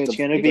 Wait, so But it's the-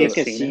 gonna be a the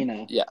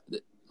casino? yeah.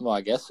 Well,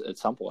 I guess at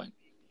some point.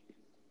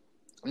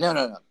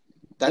 No.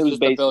 That's It was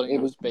just the based- building. it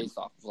It was based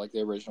off of like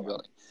the original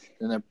building,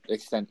 and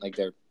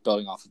they're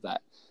building off of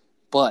that.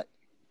 But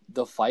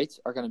the fights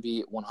are going to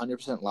be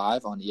 100%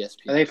 live on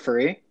ESPN. Are they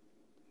free?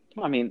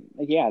 I mean,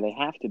 yeah, they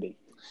have to be.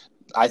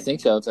 I think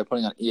so. If they're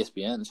putting on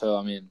ESPN, so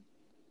I mean,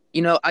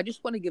 You know, I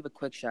just want to give a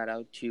quick shout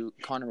out to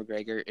Conor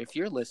McGregor. If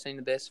you're listening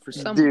to this for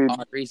some Dude.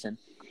 odd reason,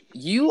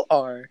 you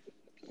are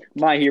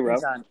My hero.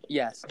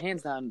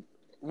 hands down,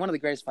 one of the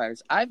greatest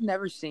fighters. I've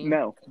never seen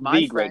No, my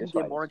the friend greatest get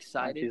fighter. more I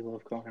excited do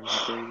love Conor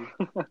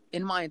McGregor.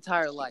 in my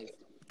entire life.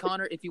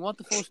 Connor, if you want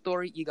the full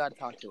story, you got to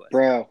talk to us.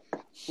 Bro,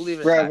 We'll leave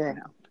it bro, at that bro. for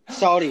now.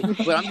 Saudi,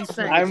 But I'm just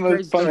saying, I'm it's a a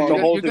crazy punch story. to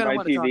You're, hold you're through gonna my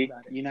want to talk TV.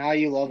 about it. you know how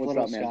you love What's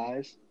Little up, man?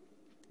 Skies?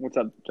 What's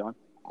up, John?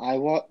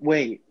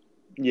 Wait,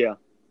 Yeah.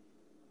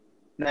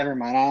 never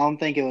mind. I don't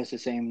think it was the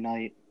same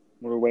night.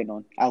 What are we waiting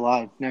on? I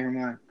lied. Never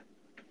mind.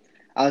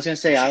 I was gonna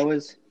say I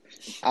was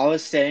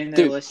staying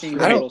there Dude, listening I to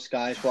don't- Little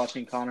Skies,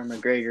 watching Conor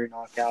McGregor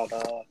knock out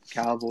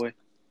Cowboy.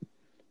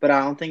 But I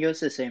don't think it was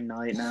the same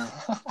night. Now,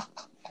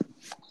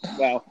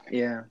 Well,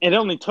 yeah. it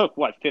only took,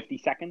 50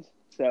 seconds?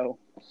 So,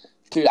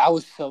 dude, I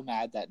was so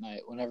mad that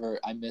night whenever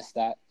I missed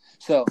that.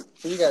 So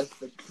for you guys,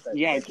 that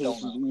yeah,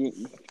 don't know,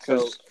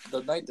 so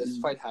the night this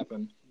fight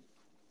happened,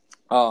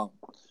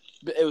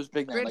 it was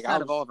big night. Greatest Like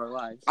night of all of our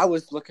lives. I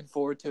was looking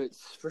forward to it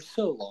for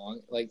so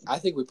long. Like I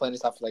think we planned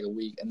this out for like a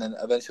week, and then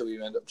eventually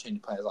we ended up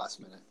changing plans last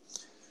minute.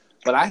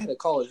 But I had a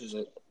college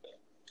visit,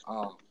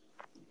 a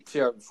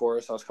few hours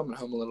before, so I was coming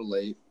home a little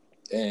late,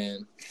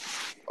 and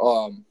I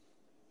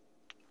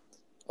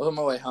was on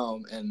my way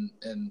home,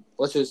 and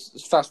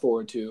let's fast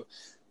forward to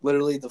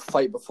literally the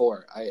fight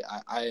before. I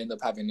ended up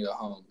having to go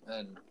home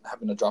and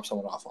having to drop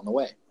someone off on the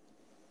way.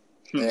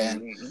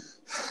 And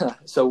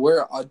so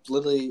we're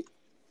literally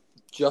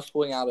just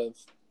pulling out of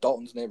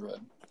Dalton's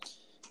neighborhood,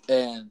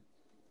 and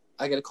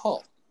I get a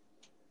call.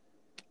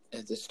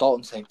 And it's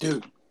Dalton saying,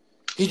 "Dude,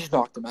 he just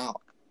knocked him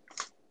out."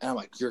 And I'm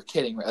like, "You're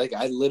kidding, right?" Like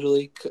I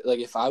literally could, like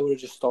if I would have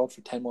just stalled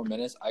for 10 more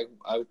minutes, I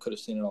could have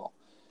seen it all.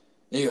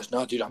 And he goes,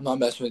 "No, dude, I'm not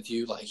messing with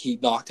you. Like he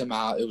knocked him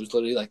out. It was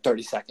literally like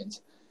 30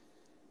 seconds."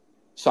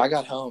 So I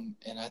got home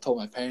and I told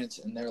my parents,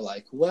 and they're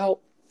like, "Well,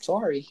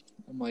 sorry."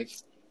 I'm like,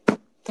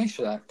 "Thanks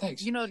for that.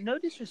 Thanks." You know, no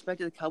disrespect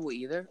to the Cowboy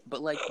either,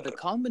 but like the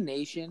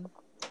combination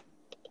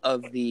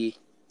of the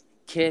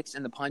kicks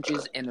and the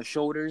punches and the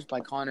shoulders by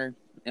Connor,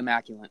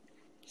 immaculate.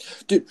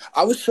 Dude,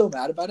 I was so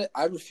mad about it.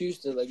 I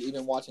refused to like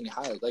even watch any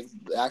highlights, like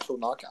the actual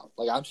knockout.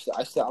 Like I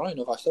don't even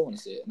know if I still want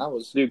to see it. And that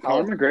was dude,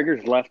 Conor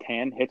McGregor's left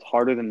hand hits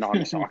harder than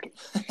Nagasaki.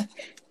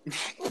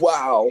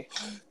 Wow,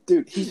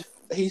 dude, he's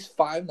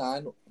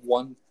 5'9",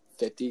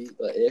 150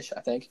 ish,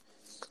 I think.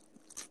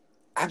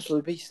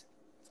 Absolute beast.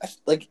 That's,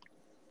 like,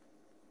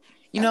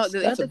 You know, the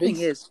that's a other thing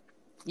beast. is,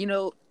 you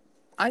know,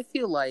 I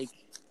feel like,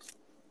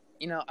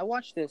 you know, I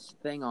watched this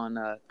thing on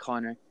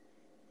Connor,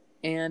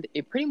 and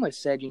it pretty much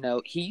said, you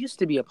know, he used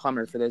to be a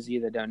plumber, for those of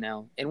you that don't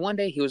know. And one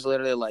day he was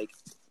literally like,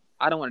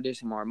 I don't want to do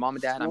this anymore. Mom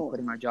and Dad, I'm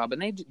quitting my job.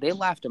 And they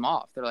laughed him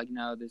off. They're like,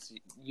 no,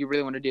 you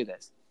really want to do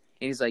this?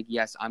 And he's like,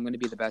 yes, I'm going to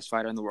be the best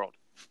fighter in the world.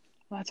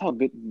 That's how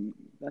good.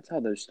 That's how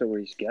those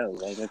stories go.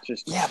 Like it's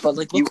just yeah, but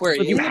like, you, look where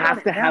he you is.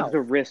 have to now. have the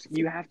risk.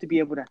 You have to be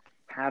able to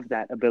have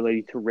that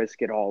ability to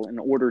risk it all in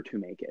order to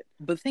make it.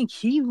 But think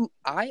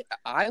I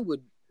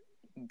would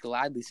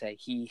gladly say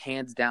he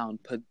hands down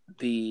put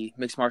the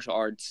mixed martial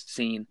arts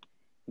scene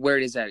why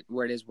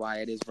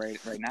it is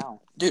right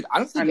now. Dude, I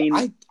don't think. I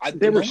mean, I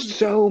There were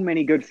so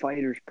many good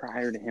fighters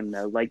prior to him,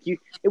 though. Like it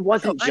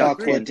wasn't No, I just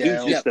agree. him. He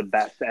was Yeah. just the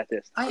best at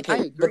this. I Okay,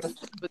 agree, but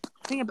but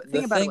think about the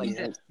it thing like is-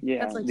 this. Yeah,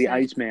 That's like the saying-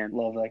 Iceman.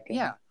 Love that guy.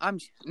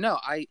 Yeah,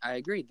 I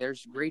agree.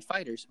 There's great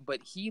fighters,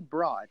 but he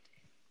brought,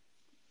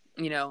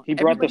 you know, He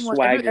brought the everybody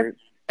swagger.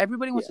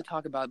 everybody wants to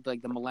talk about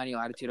like the millennial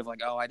attitude of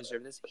like, oh, I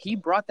deserve this. He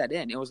brought that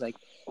in. It was like,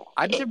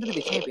 I deserve to be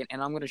the champion,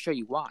 and I'm going to show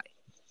you why.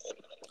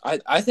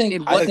 I think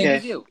And what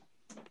did he do?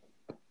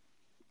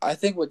 I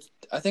think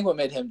what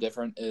made him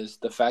different is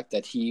the fact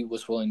that he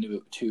was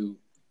willing to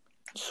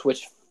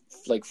switch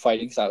like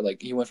fighting style.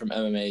 Like he went from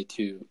MMA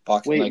to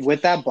boxing. Wait, like,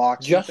 with that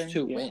boxing just thing?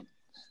 to win.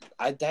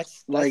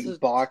 That's like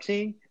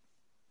boxing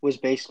was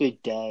basically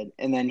dead,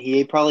 and then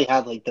he probably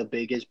had like the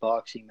biggest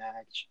boxing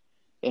match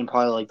in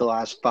probably like the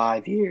last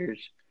 5 years.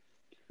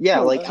 Yeah,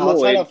 Well, like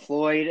outside of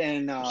Floyd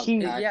and the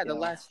Pacquiao,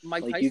 last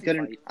Mike like Tyson you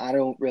couldn't. fight. I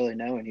don't really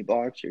know any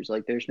boxers.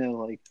 Like there's no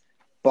like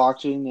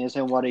boxing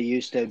isn't what it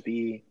used to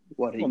be.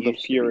 What it Well,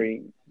 used the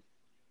Fury.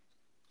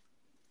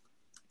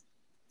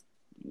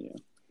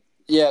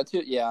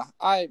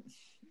 I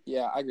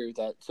agree with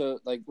that. So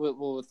like,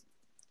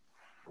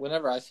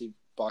 whenever I see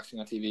boxing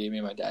on TV, me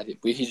and my dad,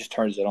 he just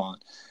turns it on,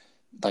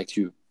 like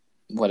to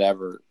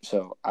whatever.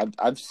 So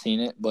I've seen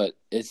it, but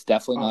it's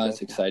definitely not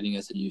as exciting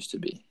as it used to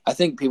be. I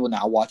think people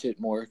now watch it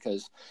more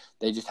because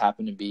they just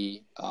happen to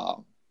be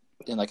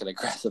in like an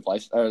aggressive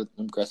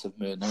aggressive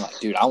mood. And they're like,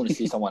 dude, I want to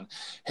see someone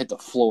hit the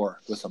floor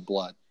with some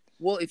blood.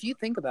 Well, if you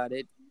think about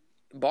it,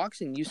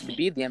 boxing used to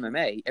be the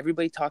MMA.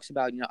 Everybody talks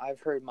about, I've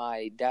heard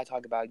my dad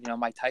talk about,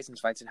 Mike Tyson's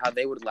fights and how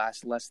they would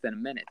last less than a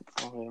minute.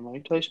 Oh, yeah,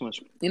 Mike Tyson was.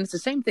 And it's the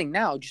same thing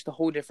now, just a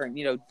whole different,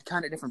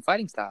 kind of different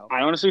fighting style.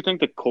 I honestly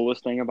think the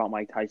coolest thing about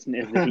Mike Tyson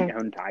is that he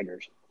owned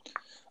tigers.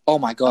 Oh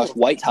my gosh,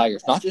 white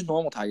tigers, not just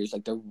normal tigers.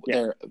 Like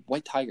they're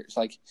white tigers.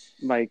 Like,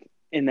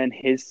 and then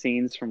his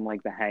scenes from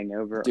like The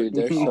Hangover. Dude,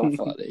 they're so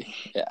funny.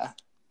 Yeah,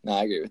 no,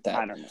 I agree with that.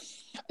 I don't know,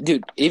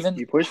 dude. Even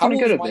you push want to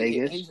go to Mike?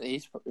 Vegas?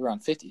 He's around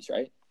 50s,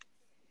 right?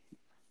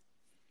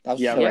 That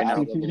was right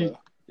now.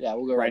 Yeah,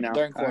 we'll go right now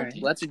during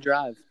quarantine. Right. Let's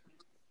drive.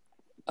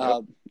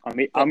 I'll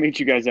meet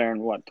you guys there in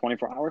what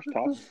 24 hours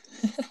tops.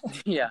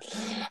 Yeah.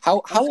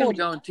 How old?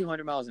 Going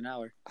 200 miles an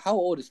hour. How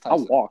old is Tyson?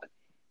 I'll walk.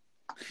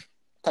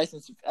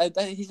 Tyson's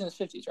he's in his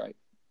 50s, right?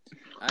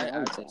 I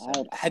would say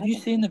so. Have you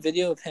seen the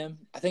video of him?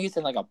 I think it's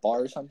in like a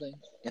bar or something,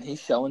 and he's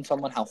showing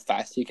someone how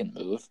fast he can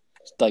move.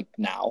 Like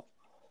now.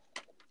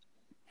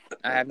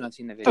 I have not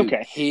seen the video.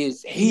 Okay,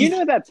 he's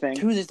that thing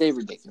to this day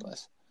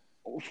ridiculous.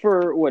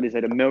 For what is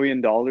it, $1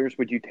 million?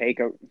 Would you take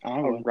a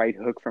right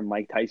hook from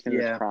Mike Tyson in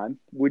his prime?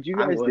 Would you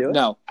guys do it?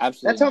 No,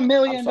 absolutely. That's $1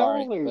 million. I'm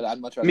sorry, but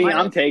I'd much rather.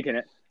 I'm taking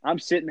it. I'm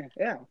sitting there.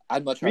 Yeah,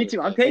 I'd much rather. Me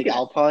too. I'm taking it.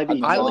 I'll probably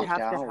be. I would have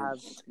to have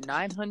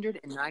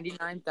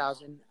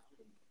 999,000.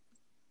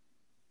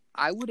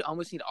 I would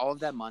almost need all of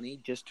that money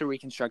just to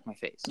reconstruct my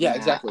face. Yeah,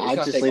 exactly. I'd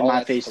just leave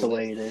my face the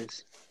way it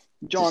is.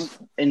 John, just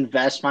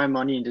invest my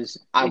money and just.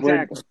 I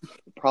would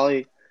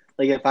probably.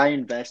 Like, if I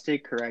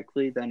invested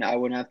correctly, then I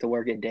wouldn't have to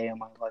work a day in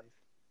my life.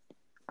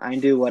 I can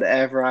do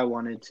whatever I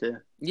wanted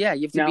to. Yeah,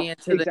 you have to be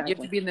into you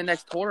have to be in the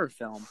next horror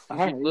film.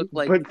 You look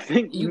like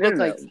think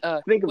about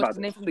what's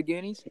the name from the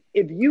Goonies?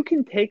 If you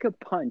can take a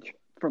punch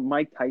from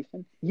Mike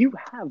Tyson, you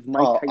have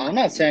Mike Tyson. I'm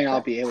not saying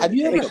I'll be able. Have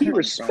you ever? He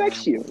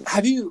respects you.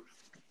 Have you,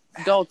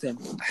 Dalton?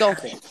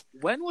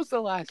 When was the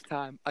last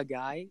time a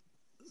guy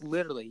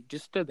literally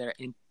just stood there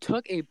and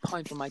took a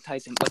punch from Mike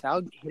Tyson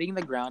without hitting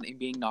the ground and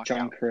being knocked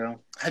John out? Crew.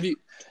 Have you?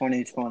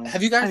 2020.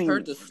 Have you guys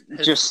heard this?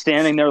 Just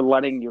standing there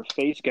letting your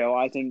face go,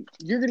 I think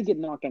you're going to get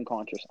knocked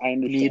unconscious. I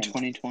understand. Need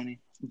 2020.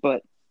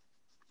 But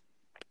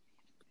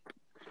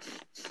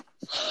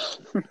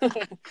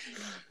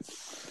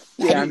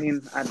yeah,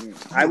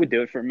 I would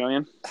do it for $1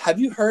 million. Have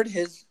you heard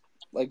his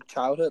like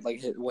childhood,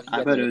 like what he?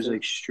 I bet it was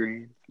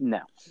extreme. No,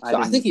 so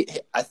I think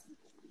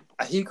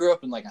he grew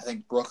up in like I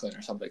think Brooklyn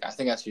or something. I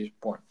think that's where he was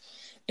born.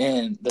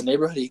 And the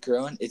neighborhood he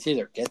grew in, it's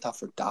either get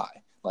tough or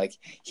die. Like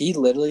he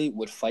literally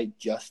would fight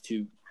just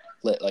to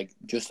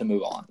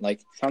move on.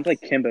 Like sounds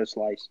like Kimbo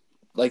Slice.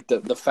 Like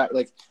the fact,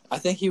 like I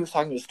think he was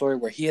talking to a story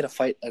where he had to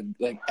fight at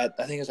I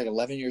think it was like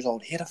 11 years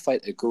old. He had to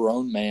fight a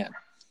grown man,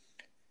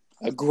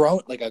 I'm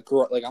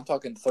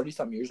talking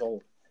 30-something years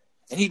old,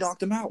 and he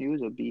knocked him out. He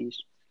was a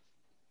beast.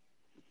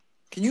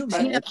 Can you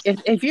imagine?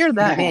 If you're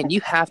that man,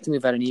 you have to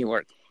move out of New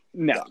York.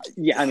 No,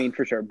 yeah,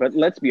 for sure. But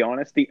let's be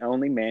honest, the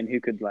only man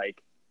who could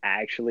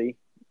actually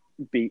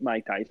beat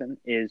Mike Tyson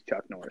is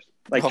Chuck Norris.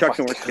 Chuck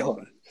Norris killed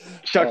him.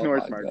 Chuck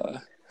Norris murdered him.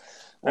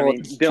 Well,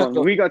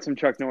 Dylan, we got some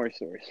Chuck Norris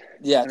stories.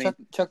 Yeah,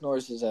 Chuck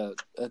Norris is a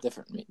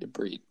different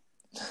breed.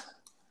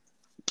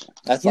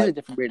 He's a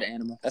different breed of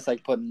animal. That's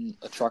like putting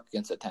a truck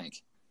against a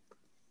tank.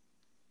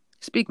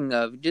 Speaking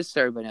of, just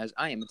so everybody knows,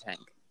 I am a tank.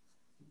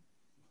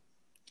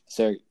 Is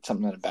there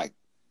something in the back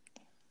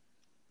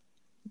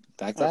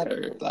that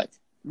or like?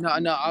 No,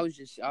 I was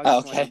just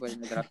wanting okay. everybody to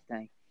know that I'm a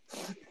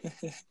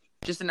tank.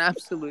 Just an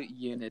absolute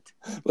unit.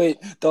 Wait,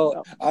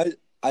 though,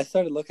 I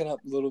started looking up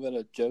a little bit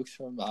of jokes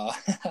from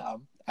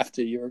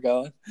after you were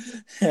going.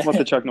 What,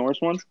 the Chuck Norris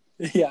one?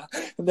 Yeah.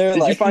 Did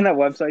you find that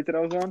website that I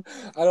was on?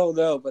 I don't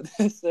know, but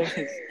this thing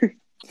is,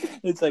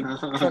 it's like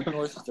Chuck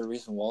Norris is the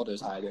reason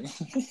Waldo's hiding.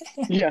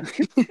 Yeah.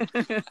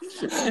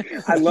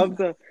 I love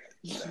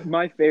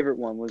my favorite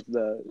one was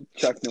the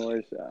Chuck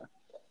Norris.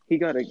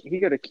 he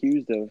got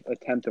accused of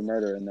attempted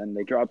murder, and then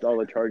they dropped all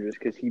the charges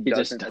because he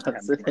just doesn't does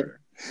attempt it. murder.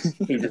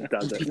 He just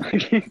does it.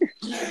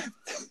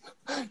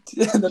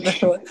 the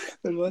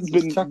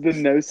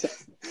no.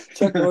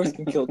 Chuck Norris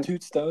can kill 2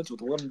 stones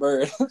with 1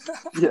 bird.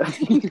 Yeah.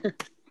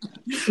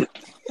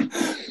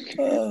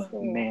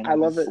 Man, I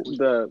love it.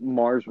 The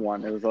Mars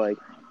one. It was like,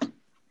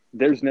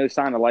 there's no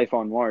sign of life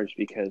on Mars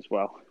because,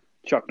 well,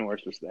 Chuck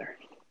Norris was there.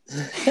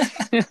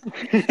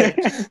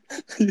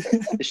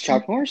 Is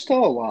Chuck Norris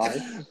still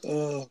alive?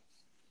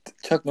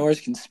 Chuck Norris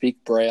can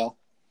speak Braille.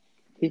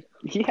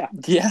 Yeah.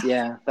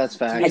 Yeah, that's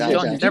fact. Hey,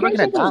 John, he's never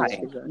gonna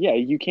die. Yeah,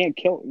 you can't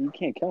kill him.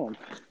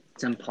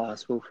 It's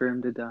impossible for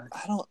him to die.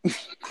 I don't.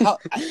 How?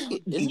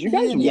 Did you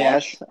guys watch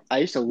Yes, I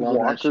used to love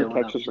that show Walker, when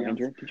I Texas was young.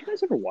 Ranger? Did you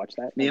guys ever watch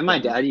that? Me and my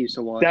dad used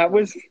to watch. That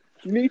was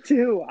me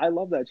too. I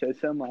love that show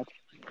so much.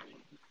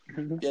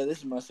 Yeah, this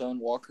is my son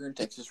Walker in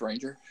Texas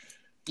Ranger.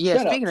 Yeah,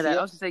 Shut speaking up, of that, Chip.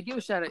 I was gonna say, give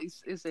a shout out.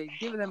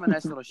 Give them a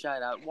nice little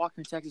shout out.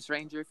 Walker, Texas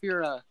Ranger. If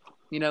you're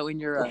in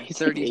your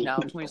He's like 30s now,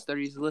 8. 20s,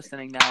 30s,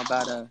 listening now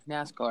about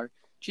NASCAR,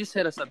 just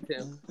hit us up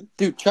too.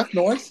 Dude, Chuck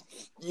Norris,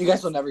 you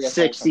guys will never get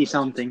 60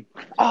 something.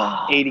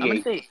 I'm gonna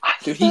 88. say,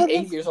 Dude, he's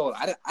 80 years old.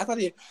 I thought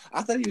he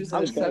was in his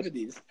Okay.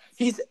 70s.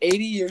 He's 80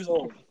 years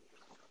old.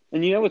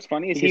 And you know what's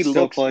funny is He he can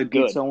still looks play, beat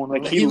good. someone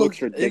Like else. he looks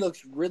He ridiculous.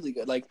 looks really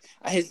good. Like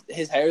his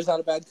hair's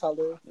not a bad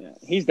color Yeah,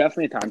 he's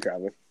definitely a time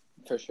traveler.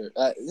 for sure.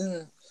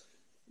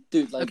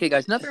 Dude, like okay,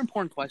 guys, another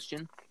important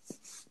question: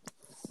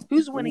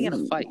 who's winning in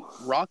a fight,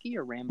 Rocky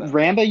or Rambo?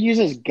 Rambo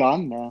uses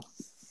gun though.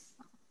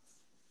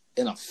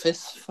 in a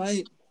fist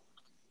fight.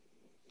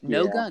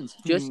 No Yeah. guns,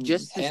 just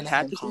his Hand-to-hand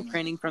tactical combat.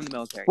 training from the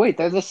military. Wait,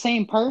 they're the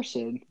same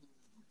person.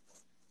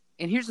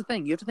 And here's the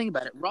thing: you have to think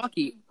about it.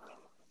 Rocky,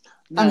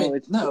 I mean,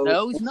 it's no,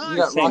 no, he's not. You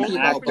got Same Rocky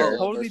actor. Balboa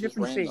Totally versus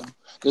different Rambo. scene.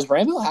 Does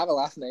Rambo have a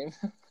last name?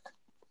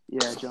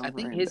 Yeah, John. I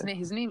think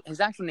Rambo. his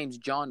actual name's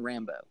John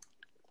Rambo.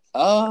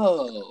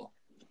 Oh,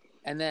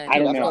 And then I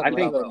don't I've know. known I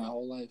think- Rambo my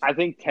whole life. I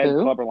think Ted Who?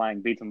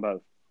 Clubberlang beats them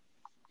both.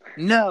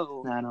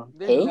 no, I don't.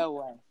 there's Who? no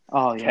way.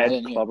 Oh yeah. Ted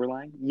didn't hear.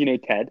 Clubberlang. You know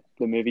Ted,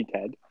 the movie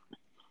Ted.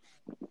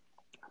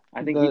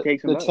 I think the, he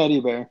takes them the both.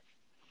 teddy bear.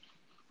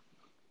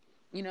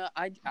 You know,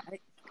 I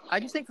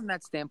just think from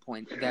that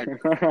standpoint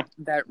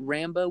that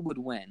Rambo would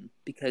win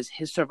because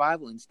his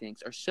survival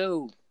instincts are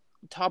so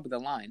top of the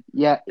line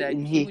Yeah, that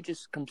and he would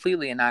just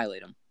completely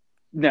annihilate him.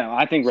 No,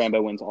 I think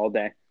Rambo wins all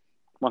day.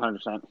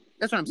 100%.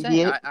 That's what I'm saying.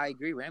 Yeah. I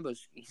agree.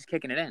 He's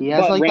kicking it in. he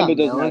has But like Rambo that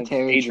doesn't have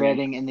military Adrian.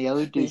 training, and the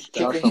other dude's He's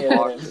just kicking a it.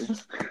 boxer.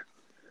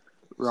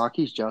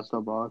 Rocky's just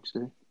a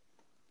boxer.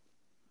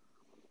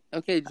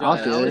 Okay, I'll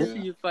John. do I want it. to see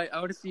you fight. I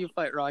want to see you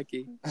fight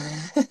Rocky.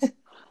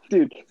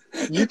 Dude,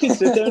 you can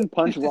sit there and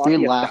punch Rocky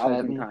Dude, a laugh at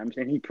 1,000 me. times,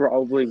 and he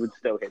probably would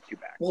still hit you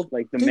back. Well,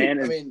 Like, the dude, man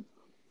is I mean,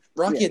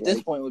 Rocky Yeah, at this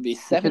like- point would be He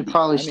 70. could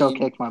probably I still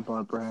mean, kick my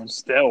butt, Brian.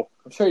 still.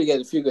 I'm sure you get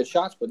a few good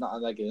shots, but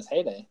not like in his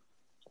heyday.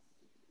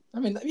 I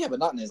mean, yeah, but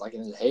not in his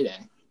heyday.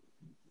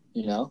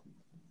 You know?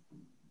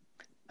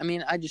 I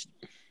mean,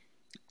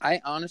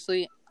 I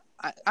honestly,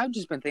 I've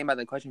just been thinking about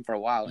that question for a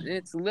while, and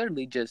it's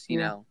literally just, you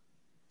Yeah. know,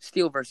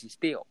 steel versus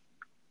steel.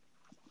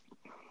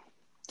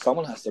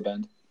 Someone has to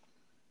bend.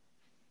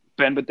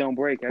 Bend but don't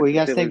break. Well, you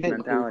guys That's think Steelers that-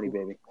 mentality,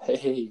 baby.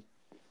 Hey.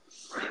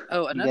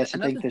 Oh, You another guys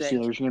think the thing.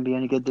 Steelers are going to be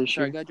any good this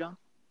Sorry, year? go, John.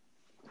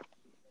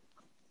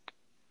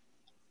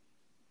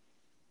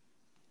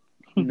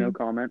 No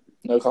comment.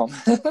 No comment.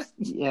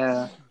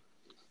 Yeah.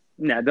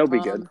 Nah, they'll be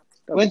good.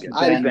 They'll be With good.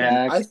 Ben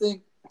Ben, back,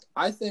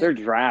 I think their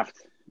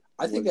draft.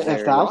 I think was they have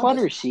if very that good. wide promise. I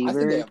think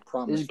receiver they have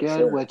promise is for good,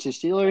 sure. which the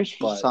Steelers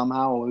But-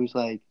 somehow always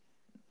like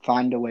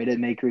find a way to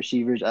make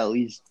receivers at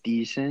least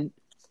decent,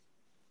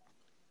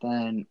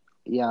 then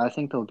yeah, I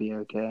think they'll be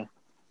okay.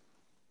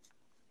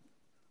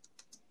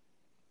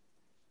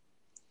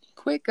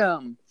 Quick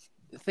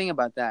thing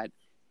about that.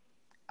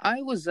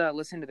 I was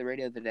listening to the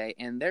radio the other day,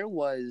 and there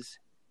was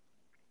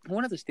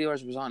one of the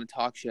Steelers was on a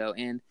talk show,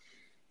 and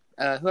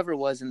whoever it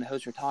was and the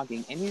hosts were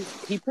talking, and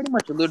he pretty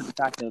much alluded to the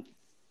fact of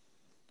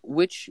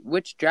which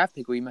draft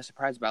pick were you most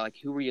surprised about? Like,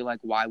 who were you like,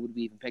 why would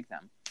we even pick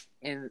them?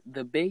 And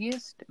the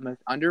biggest,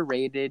 most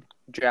underrated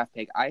draft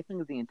pick, I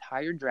think, of the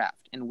entire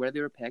draft and where they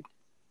were picked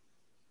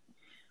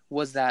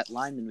was that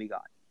lineman we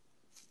got.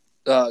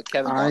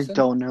 Kevin I Dawson?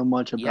 don't know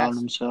much about Yes.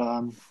 him,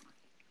 so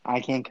I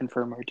can't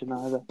confirm or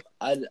deny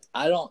that.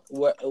 I don't.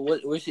 What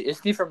was he? Is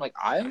he from like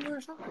Iowa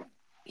or something?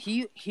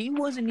 He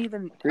wasn't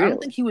even. I Really? don't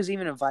think he was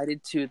even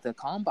invited to the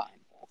combine.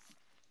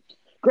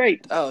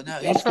 Great. Oh no,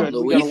 That's he's from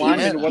good. We got a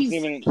lineman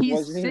Louisiana. who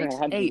wasn't even He's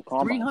allowed to do 6'8",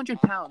 combine.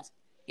 300 pounds,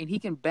 and he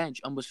can bench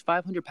almost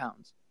 500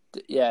 pounds.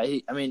 Yeah,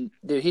 I mean,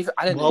 dude,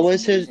 I didn't. What know he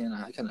was from his-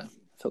 Louisiana. I kind of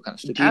feel kind of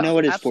stupid. Do you know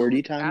what his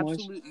Absolutely- 40 time was?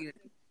 absolutely.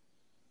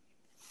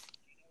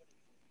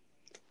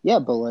 Yeah,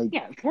 but like,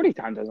 Yeah, 40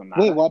 times doesn't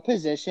matter. wait, what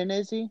position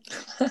is he?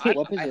 I,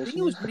 What I think position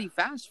he was is pretty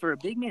fast for a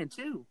big man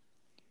too.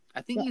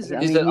 I think Yeah, he's. I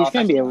He's mean, an he's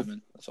gonna be offensive able-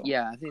 lineman, that's all.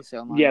 Yeah, I think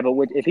so. Yeah, but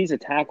if he's a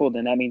tackle,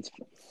 then that means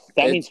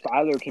It's-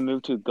 Fowler can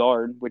move to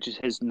guard, which is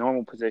his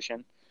normal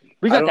position.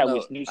 We I got don't that know.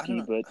 with I don't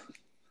Wisniewski, know. but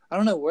I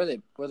don't know where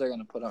they're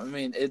gonna put him. I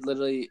mean, it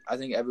literally. I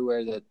think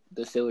everywhere that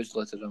the Steelers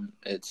listed him,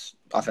 it's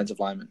offensive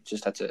lineman.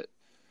 Just that's it.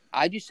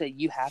 I just say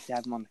you have to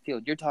have him on the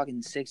field. You're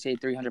talking 6'8",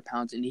 300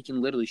 pounds, and he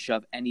can literally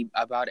shove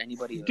about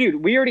anybody over.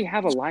 Dude, we already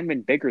have a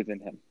lineman bigger than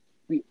him.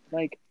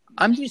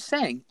 I'm just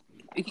saying,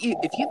 if you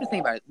have to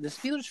think about it, the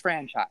Steelers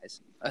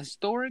franchise, a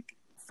historic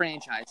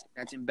franchise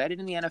that's embedded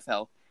in the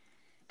NFL,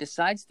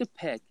 decides to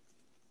pick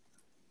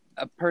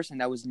a person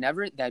that was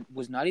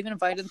not even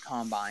invited to the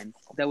combine,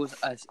 that was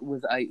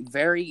a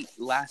very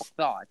last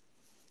thought.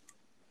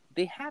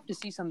 They have to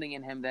see something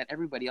in him that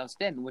everybody else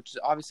didn't, which is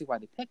obviously why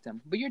they picked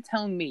him. But you're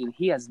telling me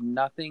he has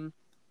nothing,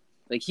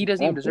 like he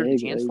doesn't even deserve a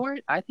chance for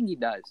it? I think he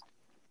does.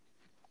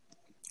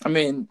 I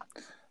mean,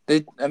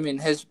 I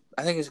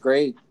think his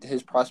grade,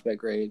 his prospect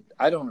grade,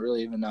 I don't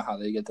really even know how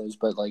they get those,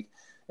 but like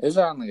it was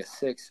around like a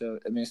 6. So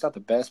I mean, it's not the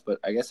best, but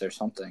I guess there's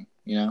something,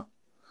 you know.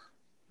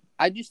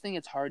 I just think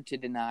it's hard to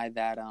deny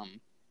that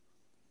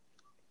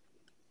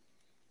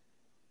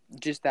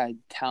just that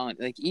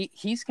talent. Like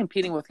he's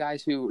competing with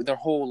guys who their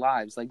whole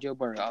lives, like Joe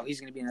Burrow. Oh,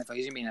 he's going to be in the NFL.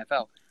 He's going to be in the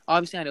NFL.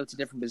 Obviously, I know it's a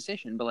different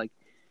position, but like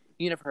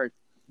you never heard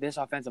this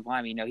offensive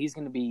lineman. You know, he's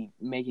going to be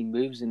making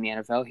moves in the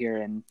NFL here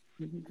in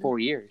 4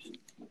 years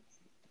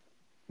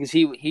because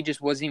he just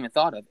wasn't even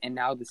thought of, and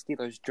now the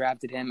Steelers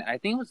drafted him. And I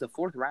think it was the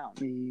 4th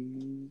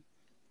round.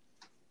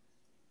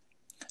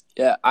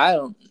 Yeah, I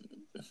don't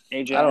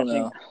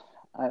know.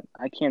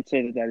 I can't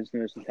say that is the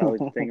most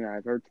intelligent thing that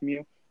I've heard from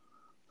you,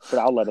 but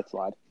I'll let it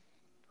slide.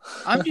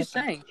 I'm just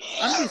saying.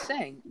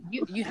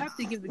 You have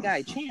to give the guy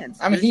a chance.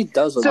 I mean, he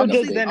does. So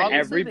does then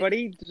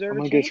everybody deserve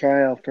a chance? I'm gonna go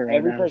try out for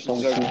every person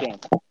deserves a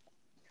chance.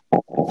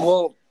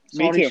 Well,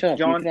 me too,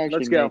 John.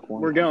 Let's go.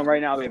 We're going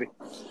right now, baby.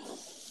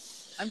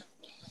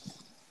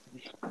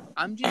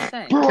 I'm just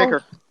saying.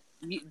 Kicker.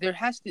 You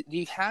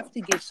have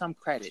to give some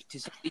credit to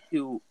somebody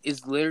who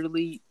is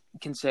literally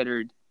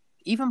considered,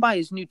 even by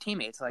his new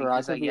teammates, like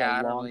he's like, yeah,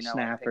 I don't really know.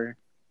 Snapper.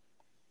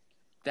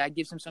 That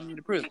gives him something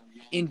to prove.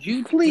 And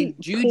Juju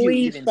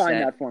please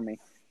find that for me.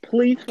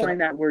 Please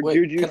find that where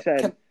Juju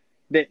said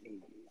that.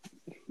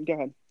 Go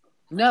ahead.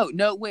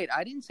 No, wait.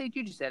 I didn't say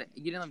Juju said it.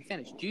 You didn't let me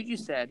finish. Juju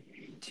said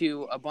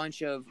to a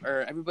bunch of,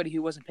 or everybody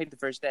who wasn't picked the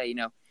first day, you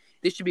know,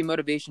 this should be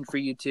motivation for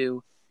you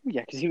to.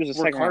 Yeah, because he was a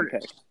second-round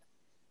pick.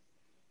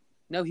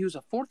 No, he was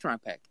a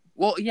 4th-round pick.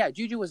 Well, yeah,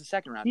 Juju was a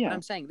 2nd round. Yeah. But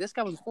I'm saying this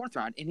guy was a 4th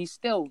round, and he's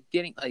still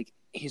getting, like,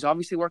 he's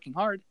obviously working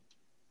hard.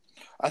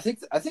 I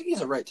think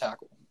he's a right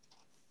tackle.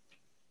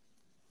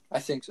 I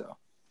think so.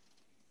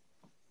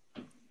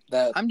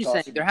 I'm just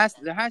saying there has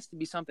to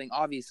be something,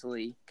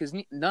 obviously, because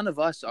none of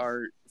us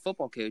are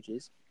football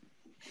coaches.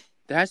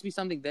 There has to be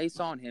something they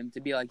saw in him to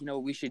be like, you know,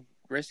 we should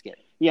risk it.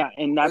 Yeah,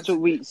 and that's what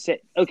we said.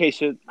 Okay,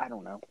 so I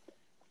don't know.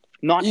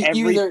 Not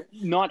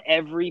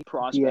every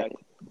prospect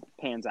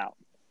pans out.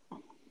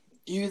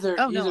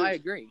 I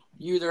agree.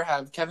 You either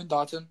have Kevin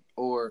Dotson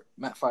or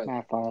Matt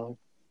Filer.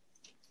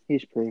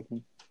 He's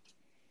proven.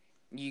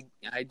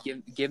 I'd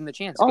give him the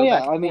chance. Oh,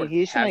 yeah. I mean,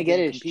 he's going to get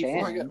his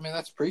chance. I mean,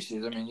 that's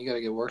preseason. I mean, you got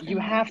to get working. You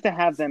have to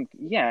have them.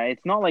 Yeah,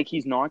 it's not like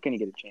he's not going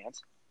to get a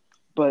chance.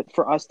 But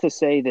for us to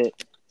say that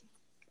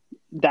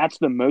that's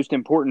the most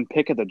important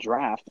pick of the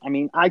draft, I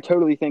mean, I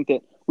totally think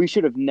that we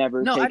should have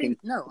never taken.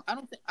 I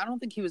don't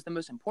think he was the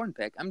most important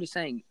pick. I'm just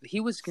saying he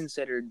was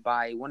considered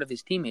by one of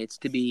his teammates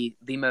to be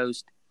the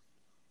most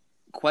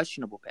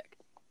questionable pick.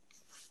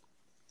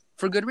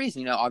 For good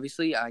reason. You know,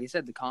 obviously, like I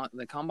said, the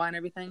combine and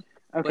everything.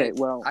 Okay, but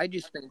well, I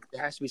just think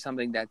there has to be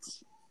something that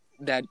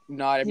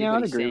not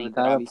everybody's I'd agree saying. With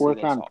that. A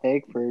 4th round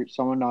pick for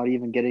someone not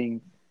even getting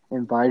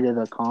invited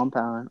to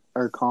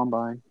a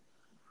combine.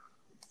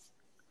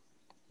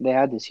 They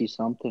had to see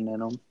something in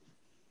them.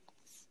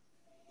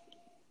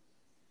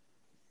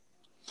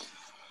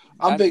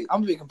 I'm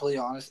gonna be completely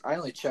honest. I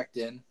only checked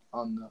in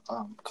on the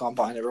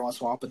combine every once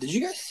in a while. But did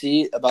you guys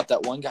see about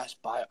that one guy's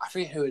bio? I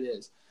forget who it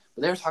is,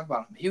 but they were talking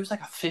about him. He was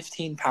like a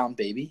 15-pound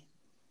baby.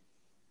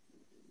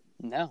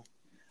 No.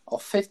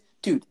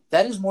 Dude,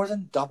 that is more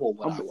than double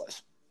what I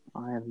was.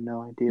 I have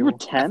no idea. You were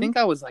 10? I think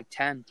I was like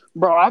 10.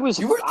 Bro, I was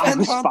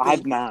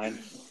 5'9".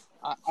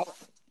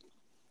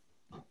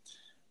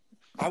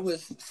 I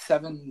was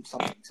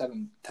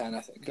 7'10",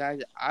 I think.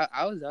 Guys,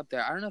 I was up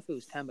there. I don't know if it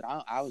was 10, but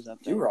I was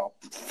up there. You were all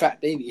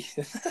fat baby.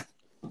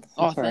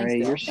 Oh, thanks,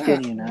 you're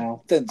skinny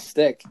now. Didn't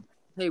stick.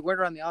 Hey, word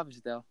around the office,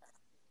 though.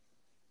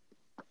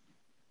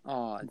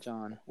 Oh,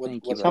 John.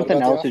 Thank you.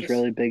 Something else is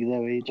really big,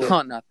 though, AJ.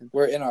 Oh, nothing.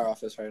 We're in our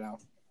office right now.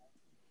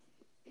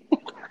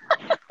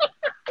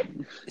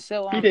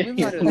 So,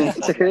 moving on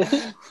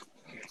to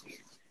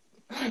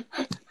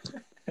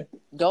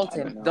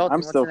Dalton,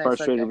 I'm still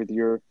frustrated with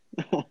your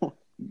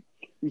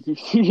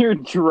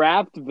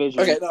draft vision.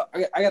 Okay,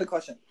 I got a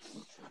question.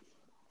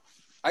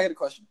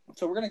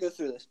 So we're gonna go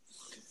through this.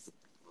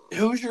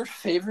 Who's your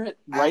favorite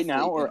right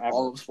now or in ever?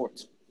 all of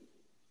sports?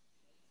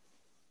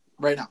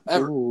 Right now,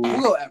 ever. Ooh.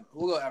 We'll go ever.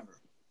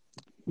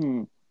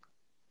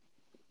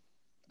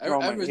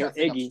 Everyone's gonna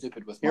think I'm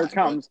stupid with mine. Here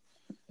comes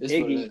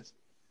Iggy.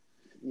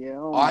 Yeah,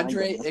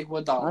 Andre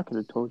Iguodala. I could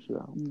have told you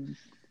that.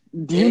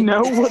 Do you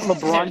know what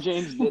LeBron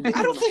James did in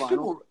I don't the think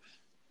final?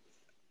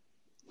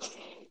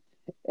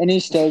 And he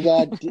still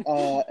got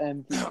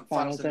Finals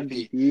Finals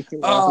MVP. MVP.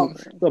 While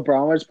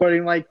LeBron was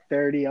putting like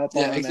 30 up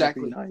on Yeah, him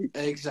exactly. every night.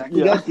 Exactly.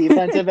 He got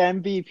defensive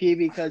MVP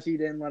because he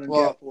didn't let him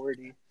Well, get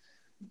 40.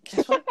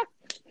 Guess what?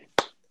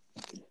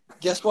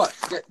 Guess what?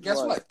 Guess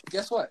What? what?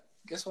 Guess what?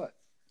 Guess what?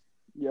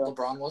 Yeah.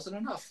 LeBron wasn't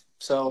enough.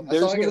 So that's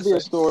There's all I going to gotta be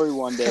a say. story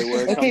one day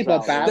where it Okay,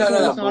 comes but out.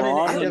 basketball is not an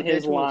LeBron in his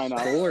individual lineup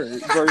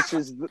sport.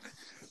 versus the,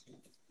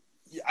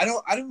 Yeah, I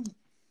don't.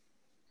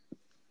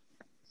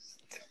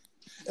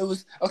 It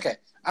was okay.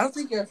 I don't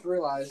think you have to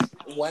realize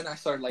when I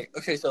started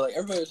so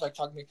everybody was like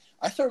talking to me.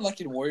 I started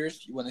liking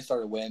Warriors when they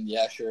started winning,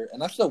 yeah, sure,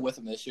 and I'm still with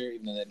them this year,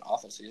 even though they had an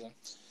awful season.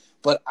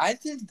 But I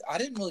didn't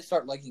really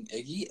start liking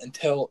Iggy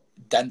until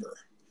Denver,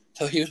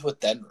 until he was with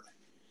Denver.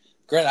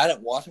 Granted, I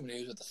didn't watch him when he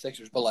was with the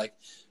Sixers, but like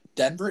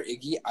Denver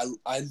Iggy,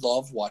 I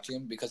love watching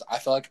him because I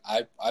feel like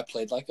I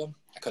played like him.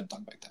 I couldn't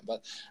dunk back then,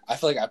 but I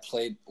feel like I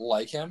played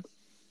like him.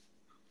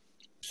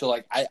 So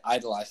like I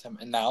idolize him,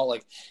 and now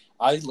like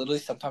I literally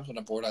sometimes when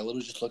I'm bored, I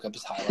literally just look up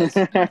his highlights.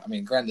 I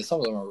mean, granted, some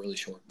of them are really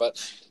short, but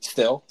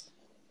still.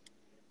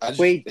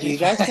 Wait, do you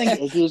guys think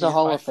Iggy's a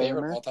Hall of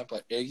favorite Famer? all-time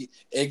player.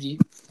 Iggy.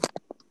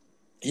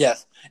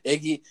 Yes,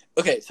 Iggy.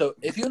 Okay, so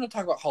if you want to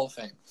talk about Hall of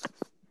Fame,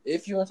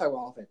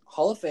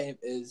 Hall of Fame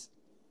is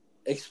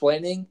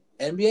explaining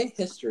NBA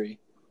history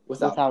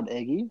without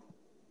Iggy?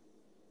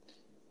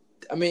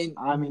 I mean,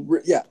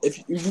 yeah. If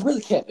you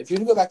really can't, if you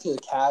go back to the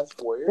Cavs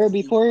Warriors, Bro,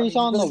 before he's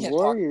on really the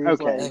Warriors,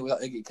 anything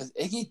without Iggy, because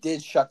Iggy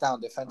did shut down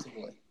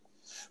defensively.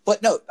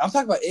 But no, I'm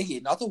talking about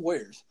Iggy, not the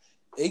Warriors.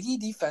 Iggy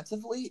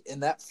defensively in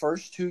that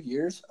first 2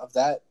 years of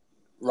that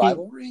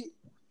rivalry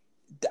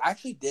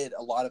actually did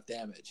a lot of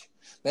damage.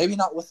 Maybe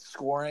not with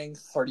scoring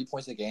 30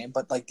 points a game,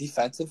 but like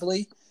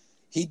defensively,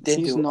 he did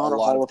he's do not a a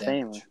lot Hall of of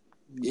damage. Famer.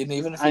 And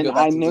even if you go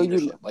back to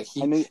leadership, like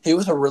he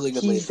was a really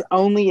good He's leader.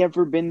 only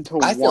ever been to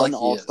I feel one like he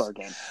All-Star is.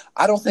 game.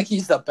 I don't think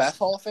he's the best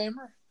Hall of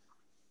Famer.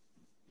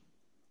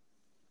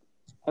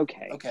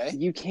 Okay.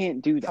 You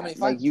can't do How many that.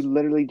 Like finals? you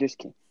literally just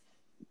can't.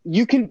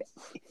 You can.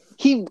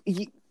 He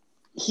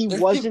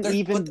wasn't that's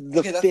the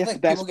the fifth thing.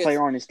 best People get-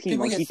 player on his team.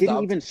 people Like get he didn't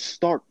snubbed. even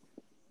start.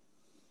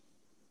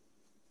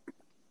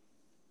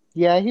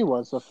 Yeah, he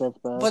was the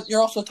fifth best. But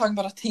you're also talking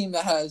about a team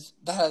that has.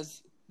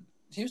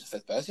 He was the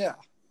fifth best, yeah.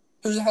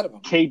 Who's ahead of him?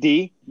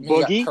 KD, You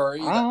got Boogie. Curry,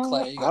 you got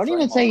Clay, you got I don't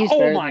even Draymond. say he's Oh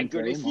better my than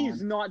goodness, Draymond.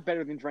 he's not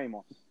better than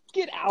Draymond.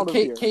 Get out of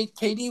K- here.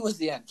 KD was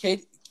the end.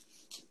 KD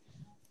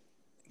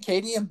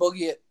and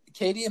Boogie.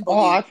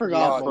 Oh, I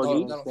forgot no,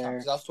 Boogie no, was there.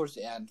 that was towards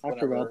the end. I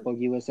whenever- forgot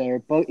Boogie was there,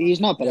 but he's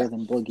not better Yeah.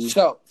 than Boogie.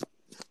 So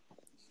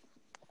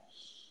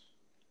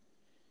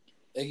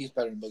Iggy's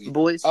better than Boogie.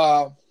 Boys,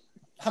 How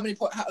many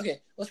points? Okay,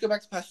 let's go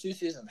back to past 2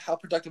 seasons. How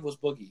productive was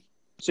Boogie?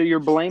 So you're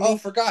blaming? Oh, I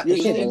forgot. You're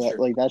He was saying- injured.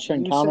 Like that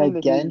shouldn't You count saying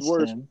that he's against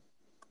worse. him.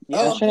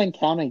 Yeah. That shouldn't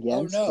count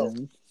against no.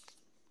 him.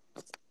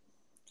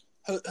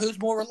 Who's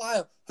more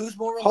reliable?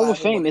 Hall of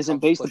Fame isn't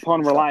based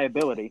upon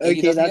reliability. Iggy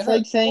Okay, doesn't that's get like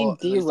hurt. saying Well,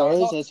 D he's not Rose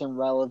involved. isn't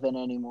relevant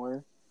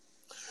anymore.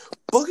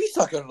 Boogie's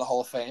not going to the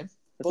Hall of Fame.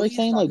 It's like Boogie's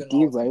saying not like going to the D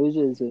Hall of Fame. Rose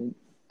isn't He's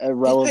paid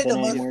irrelevant the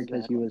most- anymore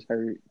because he was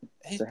hurt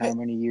He's for paid- how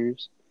many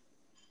years?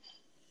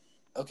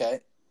 Okay.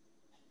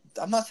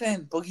 I'm not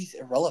saying Boogie's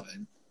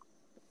irrelevant.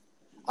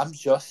 I'm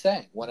just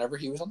saying, whenever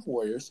he was on the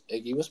Warriors,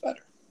 Iggy was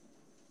better.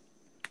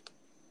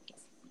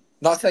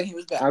 Not saying he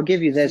was bad. I'll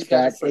give you this, These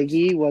guys Pat. are freaks.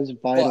 Iggy was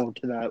vital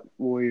to that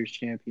Warriors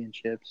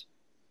championships.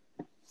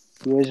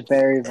 He was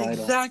very vital.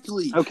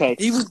 Exactly. Okay.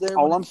 He was there.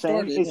 All when I'm it saying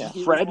started, is and he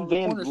was Fred one of the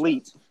Van cornerstones.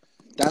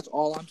 Vliet That's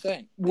all I'm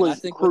saying. And I was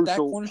think with that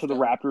crucial to the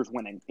cornerstone- Raptors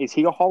winning. Is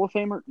he a Hall of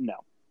Famer? No.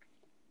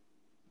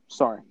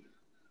 Sorry.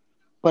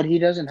 But he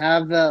doesn't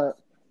have the.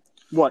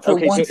 What? For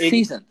okay, one so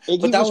season.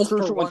 Iggy But that was was for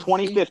crucial in one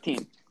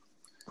 2015.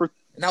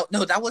 No,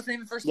 that wasn't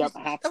even first Yep,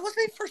 season. half- That wasn't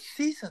even first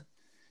season.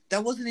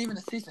 That wasn't even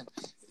a season.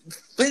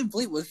 Van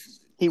Vliet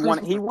was. He won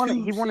crucial for two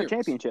a series.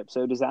 championship.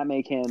 So does that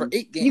make him For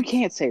 8 games. You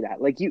can't say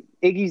that. Like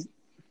Iggy's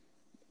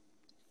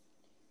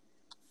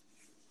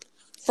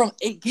From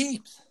 8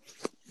 games.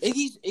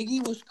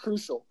 Iggy was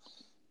crucial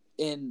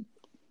in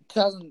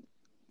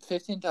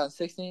 2015,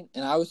 2016,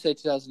 and I would say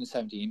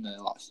 2017, even though they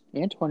lost.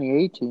 And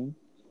 2018.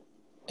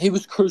 He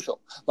was crucial.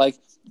 Like,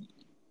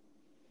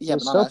 yeah, He's but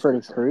still not as pretty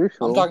crucial.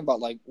 crucial. I'm talking about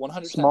like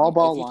 100%. Small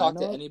ball If you talk to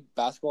lineup? any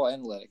basketball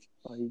analytic,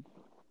 Like,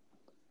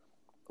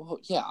 well,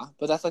 yeah,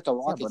 but that's like the yeah,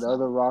 Rockets. but are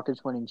the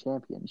Rockets winning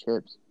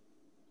championships?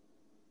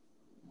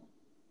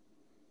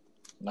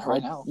 Not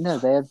right now. No,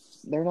 they're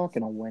not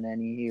going to win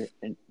any here,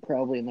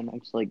 probably in the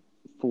next like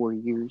 4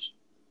 years.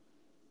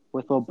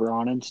 With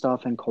LeBron and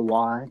stuff and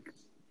Kawhi,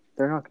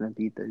 they're not going to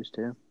beat those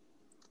two.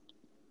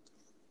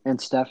 And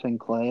Steph and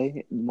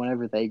Clay,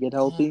 whenever they get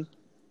healthy,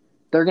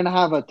 they're going to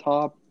have a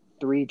top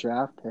 3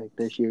 draft pick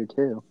this year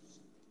too.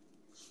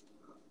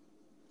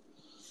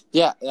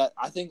 Yeah,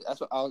 I think that's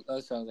the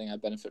only thing I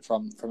benefit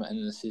from the end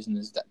of the season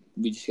is that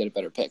we just get a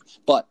better pick.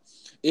 But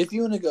if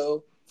you want to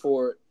go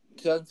for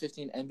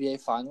 2015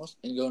 NBA Finals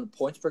and go in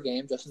points per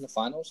game just in the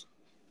finals,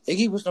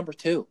 Iggy was number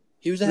 2.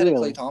 He was ahead of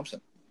Really? Klay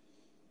Thompson.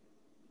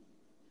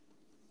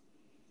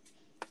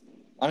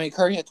 I mean,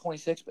 Curry had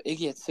 26, but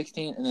Iggy had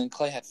 16, and then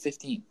Klay had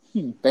 15.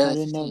 I Barely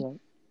didn't 15. know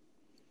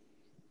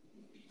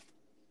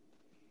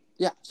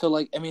Yeah. So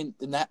like, I mean,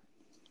 in that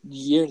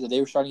year that they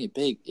were starting it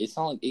big, it's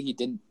not like Iggy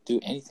didn't do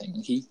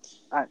anything.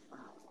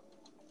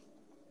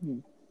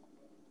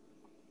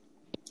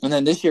 And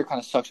then this year kind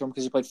of sucks for him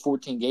because he played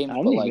 14 games, I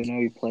but didn't like even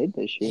know he played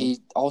this year. he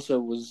also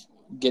was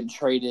getting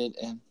traded,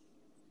 and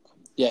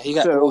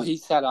he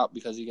sat out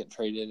because he got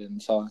traded,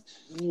 and so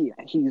Yeah,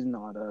 he's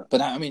not a. But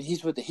I mean,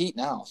 he's with the Heat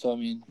now, so I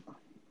mean.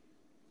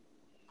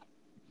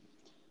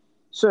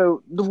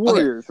 So the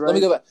Warriors, right? Let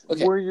me go back.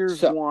 Okay,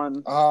 Warriors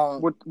won.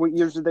 What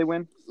years did they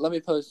win? Let me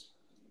post.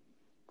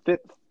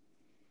 Fifth.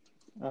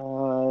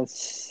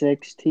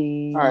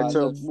 16. All right,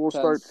 so we'll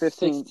start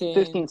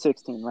 15,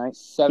 16, right?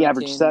 17, he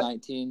averaged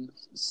 19.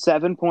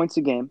 7 points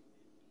a game.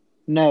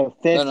 No,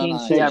 15, No.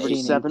 16, He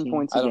averaged 7 18.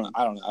 points a game.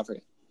 I don't know. I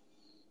forget.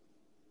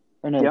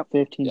 Or no, Yep.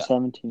 15, Yeah.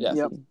 17. Yeah. 18.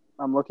 Yep.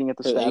 I'm looking at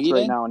the So stats Iggy right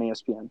did? now on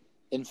ESPN.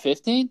 In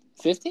 15?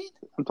 15?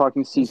 I'm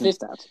talking season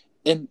 15? stats.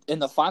 In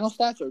the final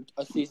stats or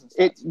a season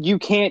stats? You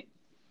can't.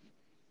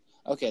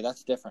 Okay,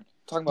 that's different.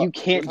 Talking about, You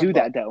can't we're talking do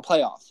that, about though.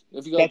 Playoffs.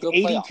 If you go, That's go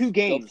 82 playoffs.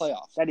 games. Go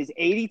playoffs. That is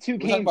 82 We're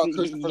talking games. about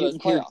cruising for those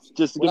playoffs.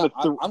 Just We're gonna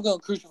not- I'm going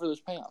cruising for those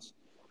playoffs.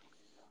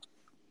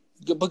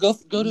 But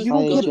go to you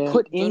Hey, get Jay.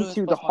 put go to his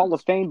into the plus Hall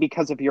minus. of Fame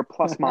because of your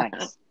plus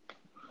minus.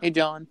 Hey,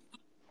 John.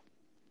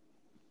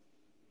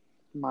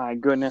 My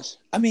goodness.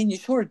 I mean, you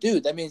sure do.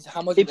 That means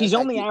how much. If of an he's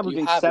impact only you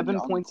averaging have when 7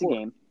 you're on the points a court.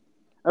 game,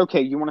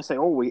 okay, you want to say,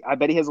 I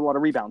bet he has a lot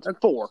of rebounds.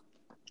 4.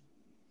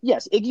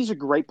 Yes, Iggy's a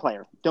great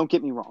player. Don't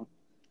get me wrong.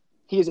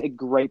 He is a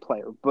great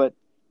player, but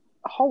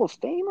a Hall of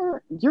Famer,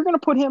 you're going to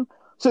put him.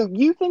 So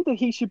you think that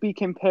he should be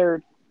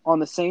compared on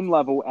the same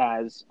level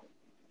as,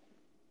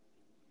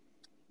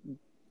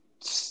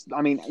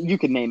 I mean, you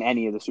could name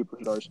any of the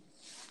superstars,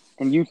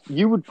 and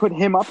you would put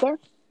him up there?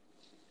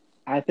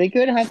 I think it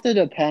would have to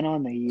depend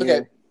on the year.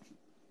 Okay.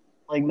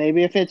 Like,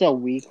 maybe if it's a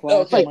week No,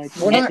 left, okay, it might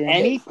be we're not- At different.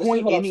 any this is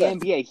point what in I'm the saying.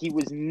 NBA, he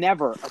was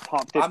never a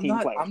top 15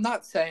 player. I'm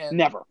not saying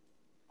Never.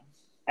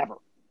 Ever.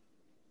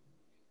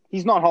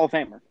 He's not Hall of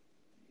Famer.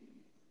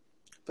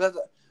 But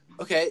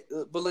okay,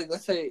 but like,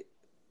 let's say,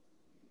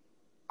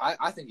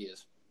 I think he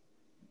is,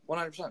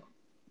 100%.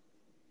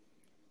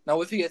 Now,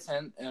 if he gets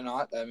in or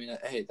not, I mean,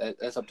 hey,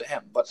 that's up to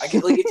him. But I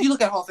get, like, if you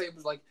look at Hall of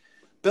Famers like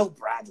Bill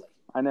Bradley,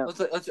 I know.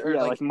 let's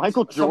Yeah, like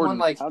Michael someone Jordan.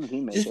 like How did he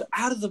make just it?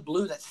 out of the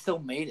blue that still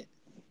made it.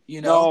 You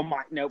know,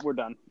 No, we're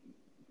done.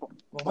 well,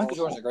 Michael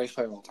Jordan's the greatest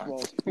player of all time.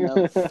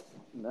 Well,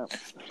 no.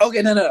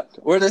 Okay, no.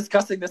 We're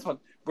discussing this one.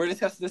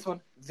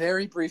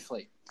 Very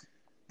briefly.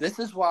 This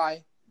is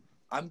why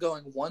I'm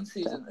going one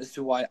season as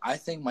to why I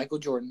think Michael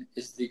Jordan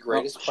is the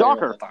greatest player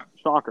of all time.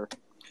 Shocker.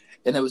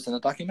 And it was in the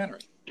documentary.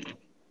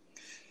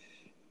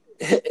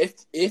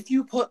 If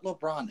you put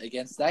LeBron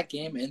against that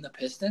game in the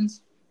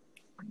Pistons,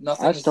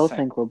 nothing. I is still the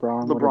same. think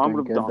LeBron LeBron would have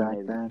would've been good back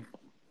dominated. then.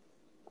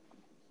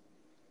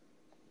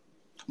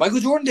 Michael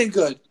Jordan did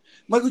good.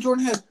 Michael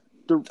Jordan had.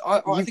 You I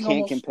think can't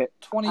almost compare.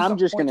 20. I'm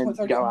just going 20, to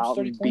 30, go almost out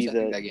 30 and points, be I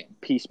think, the that game.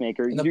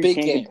 peacemaker. In a You big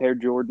can't game. compare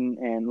Jordan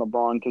and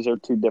LeBron because they're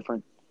two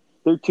different.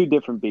 They're two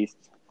different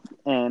beasts,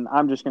 and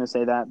I'm just going to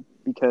say that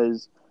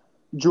because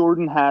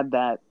Jordan had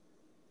that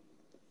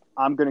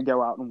 "I'm going to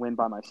go out and win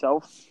by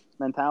myself"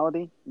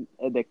 mentality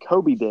that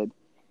Kobe did,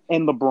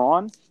 and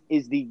LeBron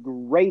is the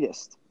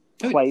greatest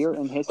player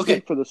in history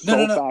for the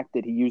sole fact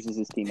that he uses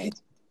his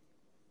teammates.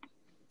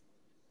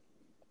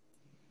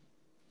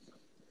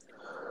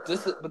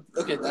 This is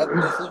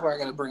where I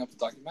got to bring up the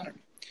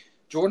documentary.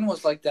 Jordan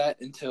was like that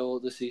until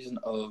the season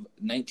of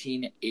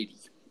 1980.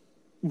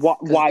 Why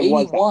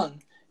was that?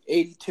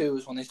 82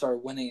 is when they started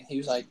winning. He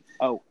was like,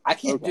 "Oh, I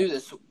can't do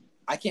this.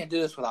 I can't do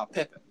this without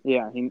Pippen.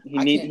 Yeah, he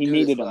needed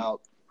needed him.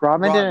 without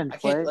Rodman Ron. didn't I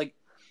can't play. like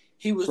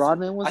he was.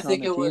 Rodman was I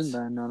think on the it team was.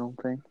 then. I don't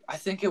think. I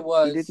think it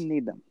was. He didn't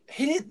need them.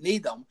 He didn't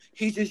need them.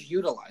 He just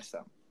utilized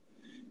them.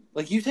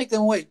 Like you take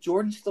them away,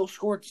 Jordan still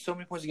scored so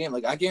many points a game.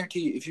 Like I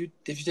guarantee you, if you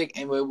take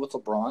anybody with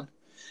LeBron,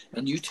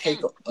 and you take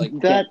like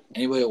That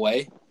anybody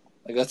away,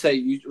 like let's say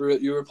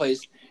you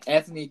replace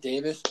Anthony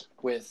Davis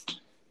with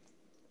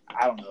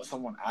I don't know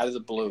someone out of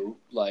the blue,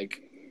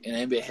 like in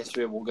NBA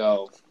history will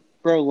go.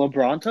 bro,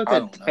 LeBron took I a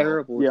don't know.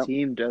 terrible Yep.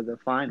 team to the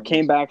finals.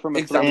 Came back from a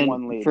Exactly.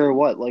 3-1 lead. For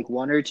what, like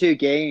 1 or 2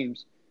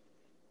 games?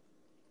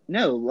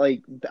 No,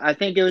 like I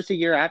think it was the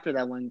year after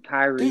that when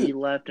Kyrie Dude,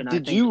 left and I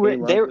did think you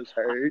K-Love was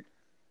hurt.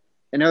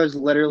 And it was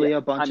literally a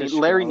bunch of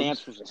Larry scrubs.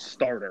 Nance was a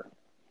starter.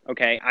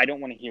 Okay, I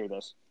don't want to hear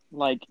this.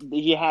 Like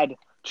he had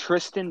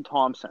Tristan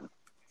Thompson,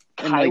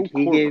 And Kyle like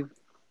he Korver, gave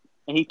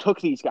and he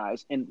took these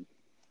guys and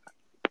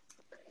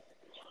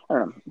I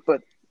don't know,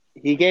 but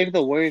he gave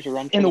the Warriors a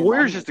run. for and the their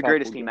Warriors money is a the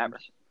greatest couple team games. ever.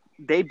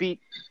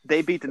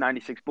 They beat the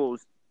 '96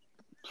 Bulls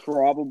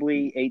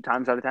probably 8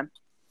 times out of 10.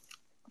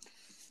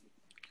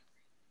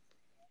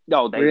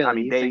 No,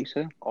 Really? You they think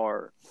so?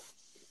 are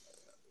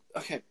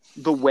Okay,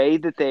 the way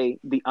that the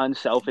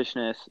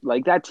unselfishness,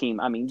 like that team.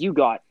 I mean, you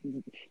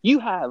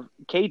have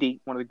KD,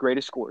 one of the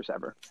greatest scorers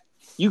ever.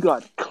 You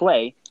got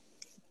Clay,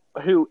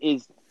 who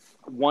is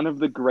one of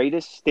the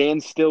greatest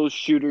standstill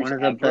shooters One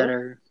of the ever.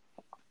 better.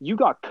 You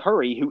got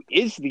Curry, who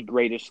is the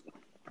greatest,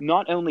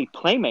 not only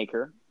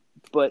playmaker,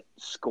 but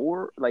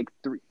shooter.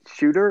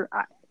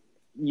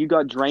 You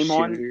got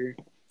Draymond. Shooter.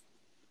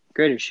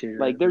 Greatest shooter.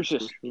 Like, there's ever,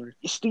 just for sure.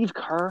 Steve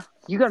Kerr.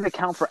 You got to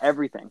account for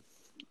everything.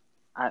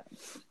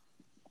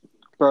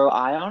 Bro,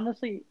 I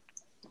honestly.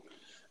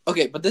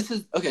 Okay, but this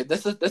is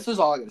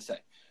all I gotta say.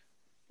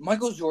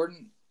 Michael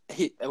Jordan,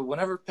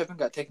 whenever Pippen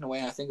got taken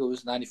away, I think it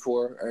was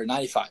 94 or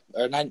 95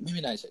 or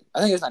maybe 96. I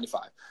think it was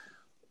 95.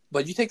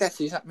 But you take that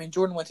season. I mean,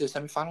 Jordan went to the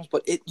semifinals,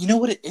 but you know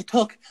what? It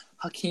took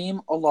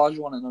Hakeem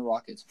Olajuwon and the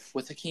Rockets,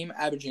 with Hakeem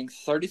averaging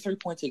 33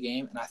 points a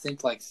game and I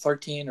think like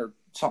 13 or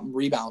something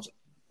rebounds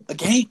a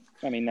game.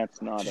 I mean,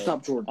 that's not to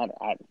stop Jordan.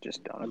 I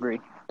just don't agree,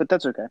 but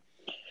that's okay.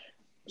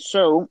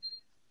 So,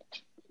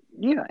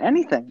 yeah,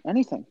 anything.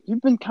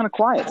 You've been kind of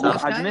quiet. Can I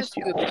I've missed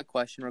ask you. a quick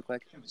question real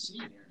quick?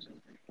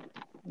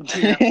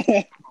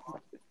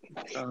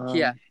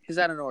 Yeah, because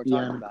I don't know what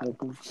we're talking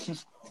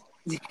about.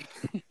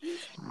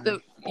 So,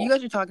 you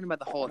guys are talking about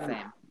the Hall of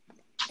Fame.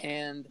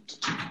 And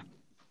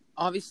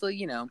obviously,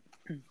 you know,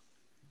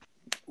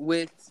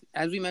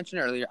 as we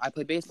mentioned earlier, I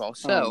play baseball.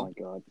 So, oh my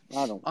God.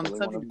 I don't on the really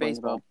subject wanna of bring it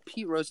baseball, up.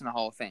 Pete Rose in the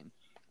Hall of Fame.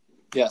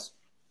 Yes.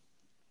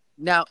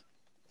 Now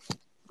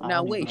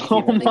don't wait. even if you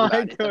Oh think my about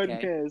it,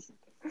 okay. goodness.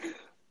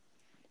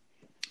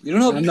 You don't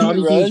know I'm not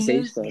a Pete huge Rose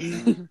baseball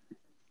is? fan.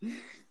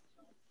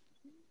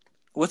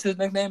 What's his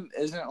nickname?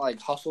 Isn't it like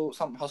Hustle?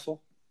 Something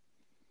Hustle?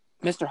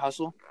 Mr.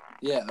 Hustle.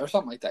 Yeah, or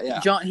something like that. Yeah.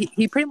 John,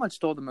 he pretty much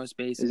stole the most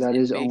bases Is that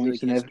in his Major only League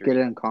significant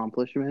history.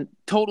 accomplishment?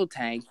 Total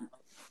tank.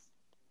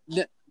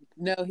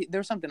 No, there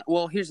was something.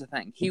 Well, here's the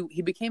thing.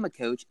 He became a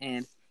coach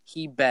and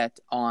he bet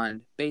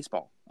on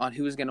baseball, on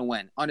who was going to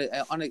win on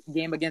a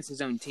game against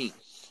his own team.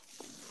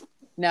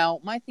 Now,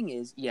 my thing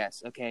is,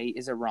 yes, okay,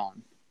 is it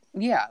wrong?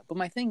 Yeah, but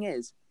my thing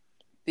is,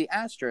 the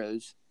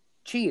Astros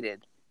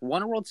cheated,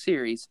 won a World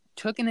Series,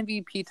 took an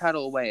MVP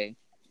title away,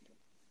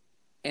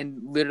 and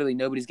literally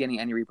nobody's getting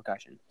any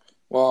repercussion.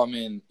 Well, I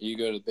mean, you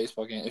go to the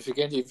baseball game. If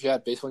you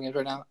had baseball games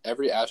right now,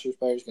 every Astros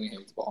player is going to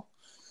hit the ball.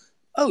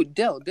 Oh,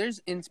 Dill, there's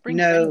in spring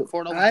No, training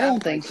before it all I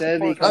don't happened, think like, so,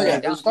 before it because- all Oh, yeah,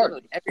 went down, it'll start.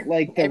 literally,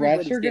 Like, the refs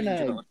everybody's are getting going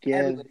to drilled. give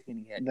Everybody's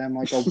getting hit. them,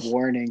 like, a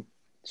warning.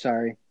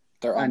 Sorry,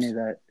 They're I umps. knew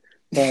that.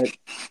 But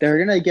they're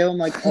going to give them,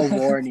 like, a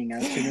warning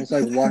as soon as,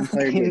 like, one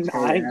player gets hit.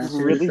 I and as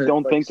soon really as,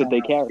 don't like, think that they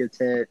someone else care. gets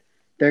hit,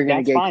 they're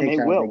going to That's get fine. kicked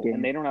They out will, of the game.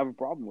 and they don't have a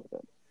problem with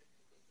it.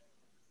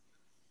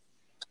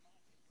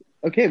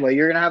 Okay, well,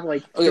 you're going to have,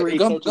 like, Okay, three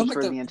go pitches back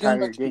for to- the going entire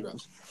back to Pete game.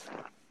 Rose.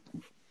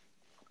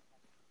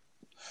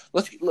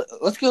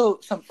 Let's go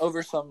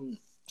over some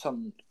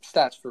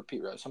stats for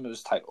Pete Rose, some of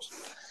his titles.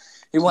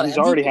 He won He's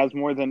MVP. already has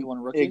more than He won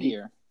Rookie of the Iggy.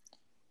 Year.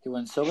 He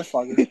won Silver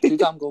Slugger,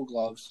 2-time Gold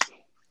Gloves.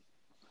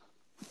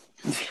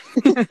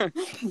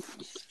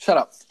 Shut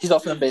up. He's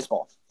also in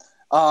baseball.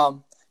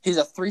 He's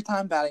a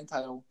 3-time batting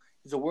title.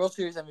 He's a World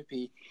Series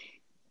MVP.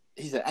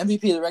 He's an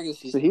MVP of the regular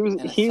season. So he was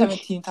and a he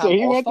 17-time so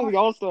he went to All-Star. the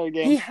All-Star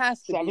game. He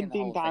has to be in the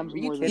 17 Hall of Fame. times Are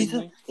you more than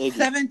kidding He's me? a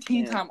Iggy.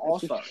 17-time Yeah.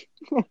 All-Star.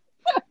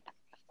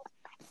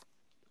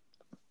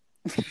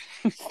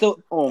 Still,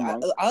 Oh my.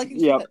 I like him to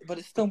say that, but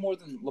it's still more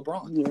than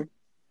LeBron. Yeah.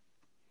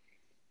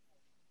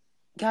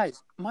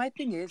 Guys, my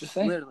thing is Just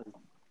saying. literally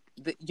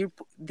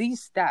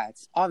these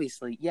stats.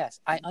 Obviously, yes,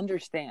 I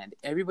understand.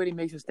 Everybody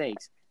makes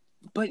mistakes,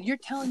 but you're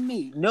telling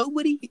me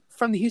nobody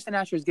from the Houston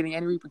Astros is getting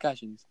any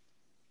repercussions?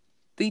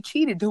 They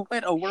cheated to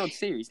win a World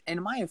Series, and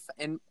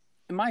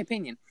in my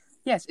opinion,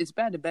 yes, it's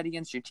bad to bet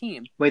against your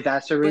team. Wait,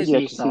 that's the But- reason Yeah,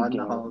 he's 'cause not he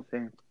in the did. Hall of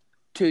Fame.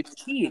 To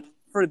cheat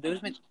for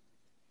those men,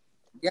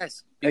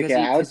 yes. because Okay,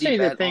 he- I would 'cause he say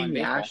the bet thing on the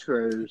baseball.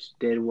 Astros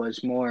did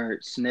was more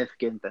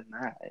significant than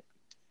that.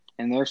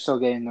 And they're still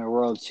getting their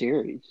World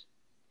Series.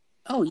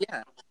 Oh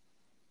yeah,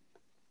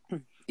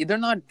 they're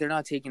not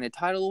taking the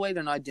title away.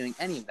 They're not doing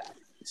any of that.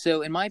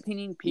 So, in my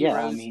opinion, Pete Yeah,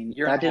 Rose, I mean,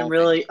 you're in that the Hall didn't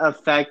of Fame. really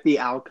affect the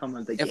outcome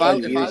of the game. If I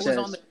You was said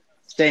on the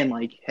saying,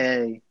 like,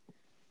 hey,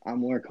 I'm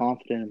more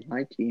confident in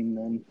my team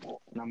than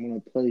and I'm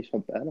going to place a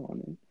bet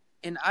on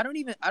it. And I don't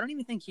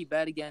even think he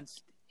bet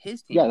against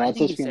his team. Yeah, I that's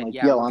think just he being said, like,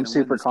 yeah, yo, we're I'm gonna win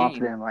super this game.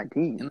 confident in my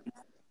team. And-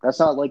 That's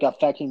not, like,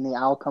 affecting the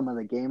outcome of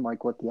the game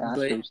like what the But-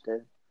 Astros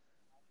did.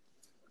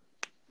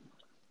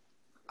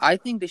 I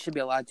think they should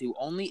be allowed to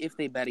only if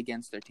they bet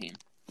against their team.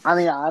 I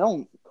mean, I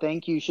don't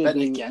think you should Bet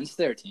be... against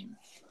their team.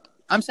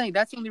 I'm saying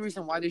that's the only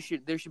reason why there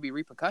should be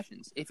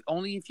repercussions. If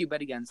you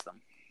bet against them.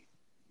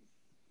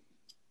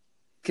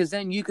 Because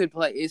then you could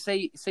play.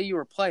 Say you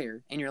were a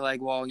player and you're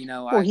like, well,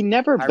 Well, he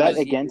never I bet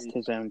really- against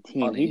his own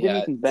team. Oh, He yeah.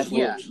 didn't even bet.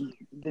 Yeah.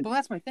 with- well,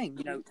 that's my thing.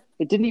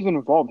 It didn't even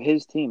involve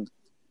his team.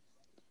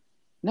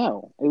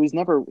 No, it was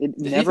never. It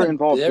Did never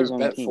involved Did they his ever own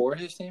bet team. for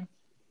his team?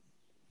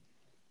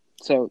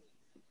 So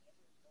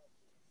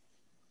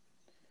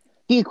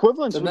the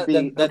equivalence Then would that- be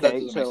then that okay.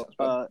 doesn't make So sense,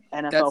 but-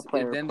 NFL That's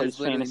player then plays there's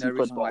literally fantasy no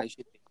reason football. why it should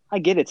be. I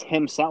get it's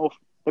himself.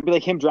 It'd be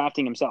like him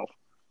drafting himself.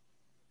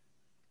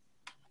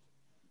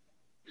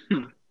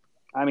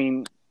 I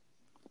mean,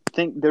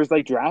 think there's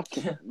like draft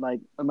like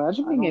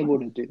Imagine I being don't able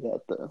to do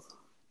that, though.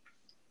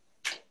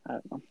 I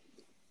don't know.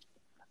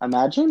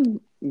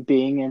 Imagine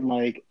being in,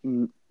 like,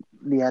 the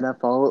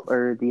NFL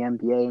or the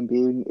NBA and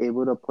being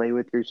able to play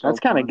with yourself. that's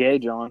kind of on gay,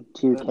 John.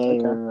 2K Okay.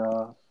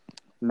 or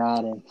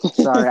Madden.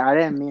 Sorry, I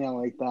didn't mean it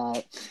like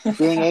that.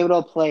 Being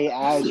able to play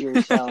as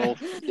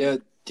yourself. Yeah,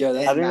 Yeah, I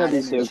think that'd be Madden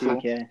and so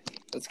cool. 2K.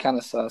 that's kind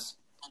of sus.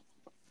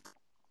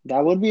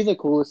 That would be the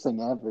coolest thing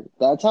ever.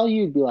 That's how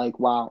you'd be like,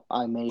 wow,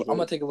 I made I'm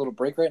gonna it. take a little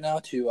break right now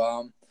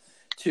to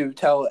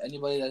tell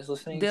anybody that is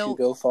listening They'll-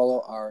 to go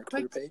follow our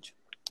Twitter page.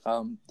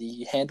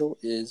 The handle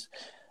is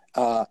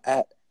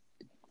at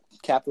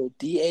capital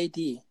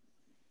DAD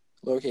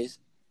lowercase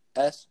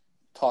s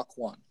talk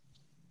 1.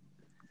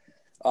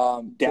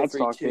 Dad's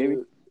talk, baby.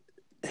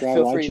 Yeah,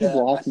 Feel why'd free you to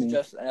block message me?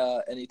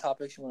 us any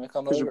topics you want to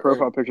come Because over. your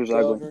profile or picture's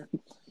go ugly. over.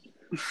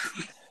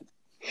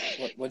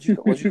 What'd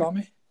you call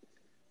me?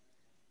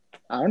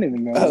 I don't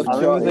even know. Oh, I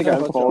don't John, even think I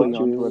John, follow you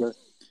John. on Twitter.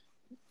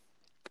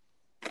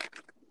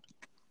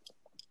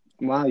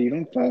 Wow, you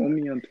don't follow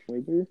me on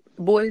Twitter?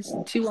 Boys,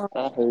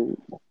 That hurt.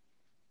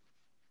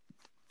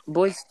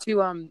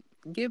 to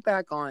get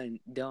back on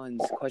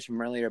Dylan's question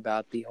from earlier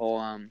about the whole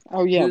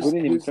Oh yeah, who's- we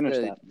didn't even who's finish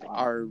the- that.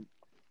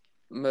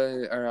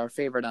 our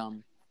favorite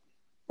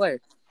player.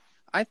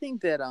 I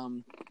think that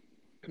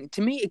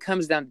to me it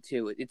comes down to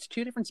two. It's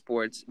two different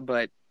sports,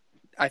 but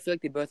I feel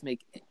like they both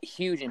make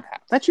huge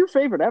impacts. That's your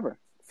favorite ever.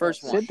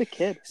 First one, Sid the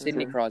Kid.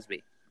 Sidney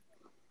Crosby.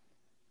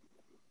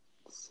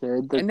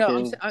 Sid the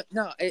No,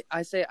 Kid.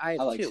 I say I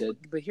have I like two, Sid.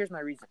 but here's my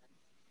reason.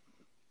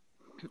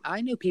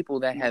 I know people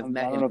that have I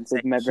met don't him know and if they've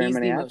said met very he's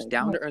many the most athletes.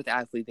 down to earth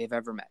athlete they've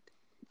ever met.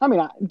 I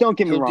mean, don't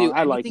get me He'll wrong. do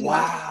I like anything- Sid.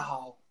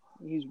 Wow,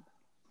 He's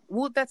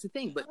Well, that's the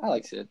thing, but I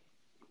like Sid.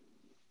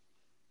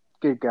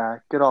 Good guy.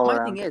 Good all my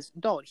around. thing is,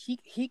 dog,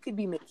 he could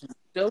be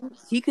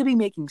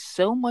making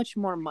so much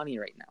more money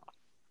right now.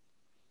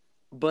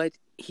 But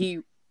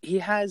he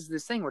has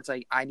this thing where it's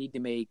like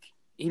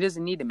he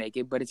doesn't need to make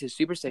it, but it's his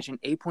superstition,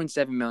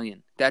 $8.7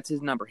 million. That's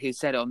his number. He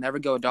said it'll never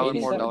go a dollar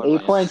more, dollar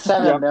less.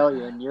 8.7 Yep.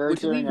 million. You're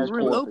Which doing leaves a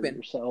room tour open. for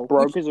yourself.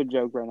 broke as a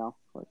joke right now.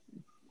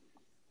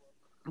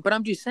 But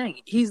I'm just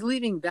saying, he's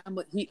leaving that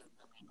much.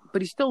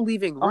 But he's still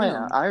leaving room Oh,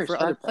 yeah, I for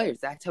respect other that. players.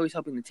 That's how he's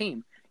helping the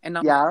team. And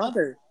now Yeah,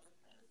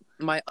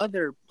 my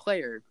other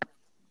player,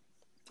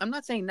 I'm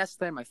not saying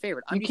necessarily my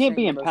favorite. I'm You just can't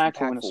be saying the most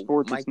impactful in a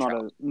sport Mike that's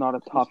Trout. not a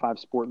top 5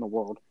 sport in the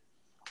world.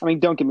 I mean,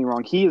 don't get me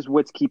wrong. He is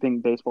what's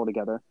keeping baseball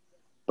together.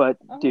 But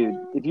dude,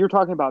 if you're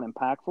talking about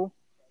impactful,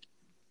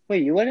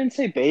 Wait, you wouldn't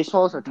say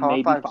baseball is a top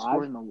Maybe 5 5?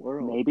 sport in the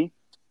world? maybe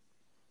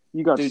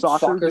you got Dude,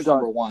 soccer, you soccer's got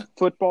number 1.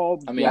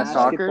 football, I mean, Yeah,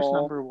 basketball. soccer's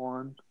number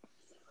 1.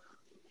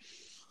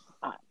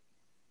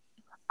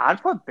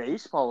 I'd put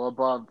baseball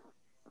above.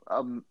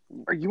 Are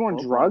you on football.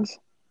 drugs?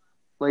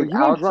 Like Are you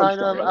on drugs, outside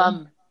of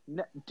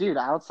Darren? dude,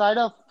 outside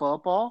of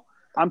football.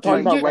 I'm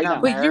talking about You're- right in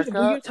now. But you're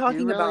America, talking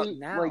you about really,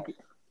 now. Like,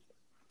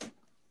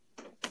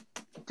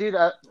 dude,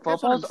 what I'm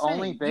football's saying.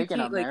 only You big in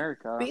can't, like,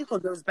 America. Baseball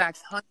goes back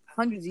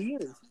hundreds of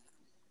years.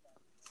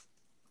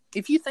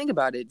 If you think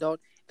about it, dog,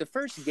 the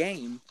first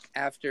game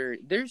after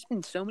there's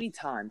been so many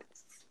times.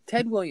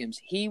 Ted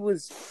Williams, he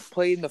was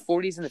played in the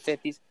 40s and the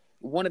 50s.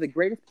 One of the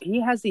greatest. He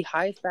has the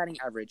highest batting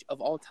average of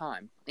all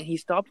time, and he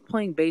stopped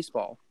playing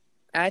baseball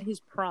at his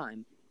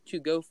prime to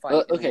go fight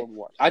in Okay. World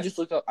War. I just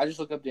looked up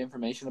the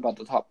information about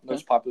the top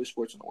most popular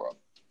sports in the world.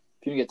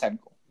 If you can get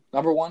technical,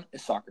 number 1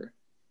 is soccer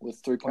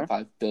with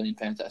 3.5 billion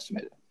fans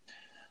estimated.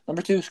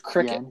 Number 2 is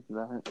cricket.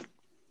 Yeah,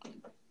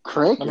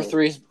 cricket. Number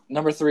three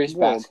is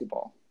World.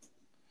 basketball.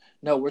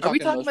 No, we're Are talking we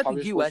talking most about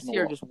the popular U.S. sports in the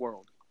here or world. just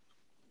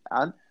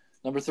world?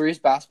 Number 3 is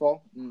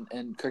basketball,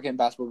 and cricket and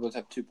basketball both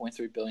have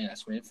 2.3 billion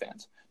estimated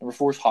fans. Number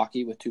 4 is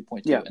hockey with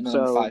 2.2, Yeah, and then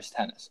number so- 5 is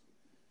tennis.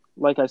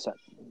 Like I said,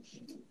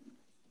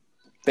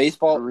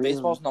 Really?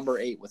 Baseball's number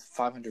 8 with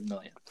 500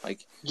 million.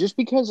 Like, just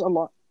because a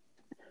lot,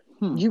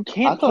 you I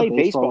can't thought play baseball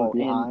baseball would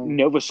be in high.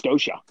 Nova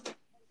Scotia.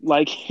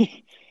 Like,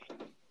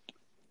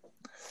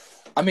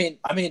 I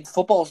mean,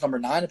 football's number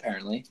 9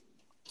 apparently.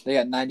 They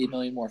got 90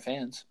 million more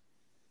fans.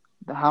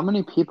 How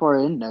many people are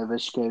in Nova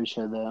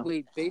Scotia, though?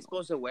 Wait,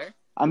 baseball's a where?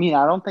 I mean,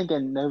 I don't think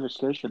in Nova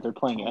Scotia they're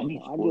playing any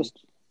I sports.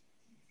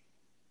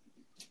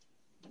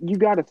 you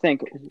got to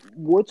think,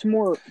 what's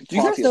more Do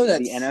you guys know popular, that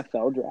the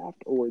NFL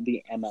draft or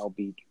the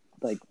MLB?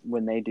 Like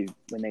when they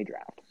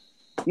draft,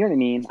 you know what I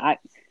mean?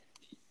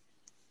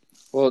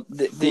 Well,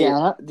 the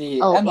Yeah.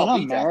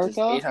 MLB in draft is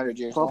America, 800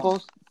 years long.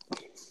 Football's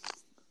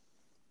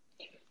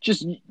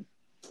just in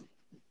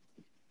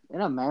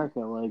America,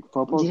 like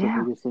football's Yeah.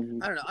 the biggest thing.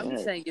 I don't know. I'm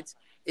just Yeah. saying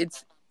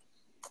it's.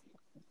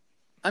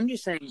 I'm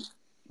just saying,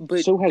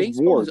 but So has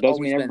baseball war. has Doesn't always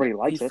mean been everybody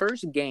likes the it.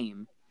 first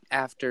game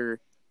after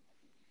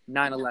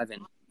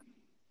 9/11.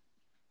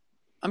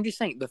 I'm just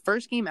saying the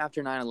first game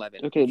after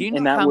 9/11. Okay, do you know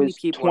and that how many was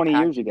people 20 were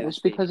packed years into ago. the It's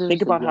because stadium? it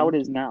think was the about how it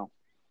Yankees. is now.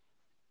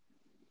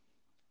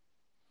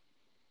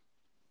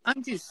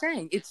 I'm just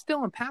saying it's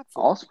still impactful.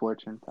 All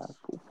sports are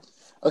impactful.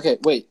 Okay,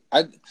 wait.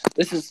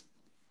 This is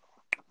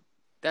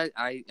That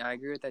I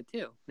agree with that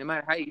too. No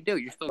matter how you do,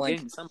 it, you're still Like,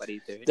 getting somebody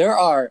to it. there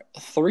are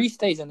 3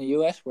 states in the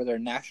U.S. where their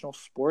national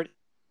sport.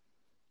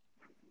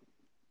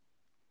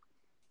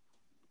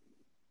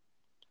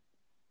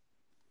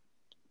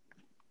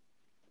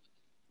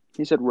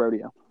 He said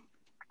rodeo.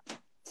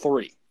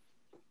 3.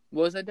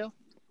 What was that, Bill?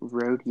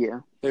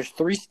 Rodeo. There's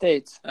 3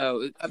 states.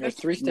 Oh, I There's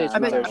bet, 3 states. I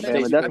bet, where I there's bet,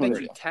 Alabama, states I where definitely. bet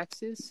there's you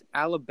Texas,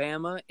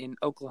 Alabama, and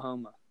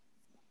Oklahoma.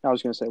 I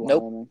was going to say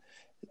Nope. Wyoming.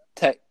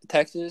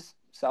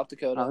 South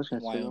Dakota, I was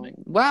and gonna say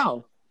Wyoming.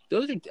 Wow,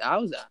 those are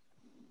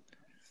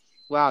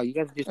wow. You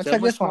guys are just Let's so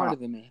check much this one smarter out.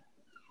 than me.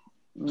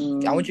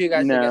 I want you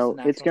guys to guess the No,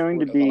 national it's going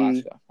sport to of be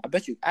Alaska. I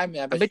bet you. I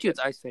I bet you it's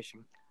ice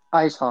fishing.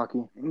 ice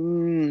hockey.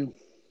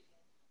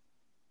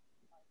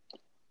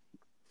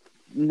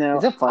 no.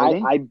 Is it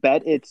fighting? I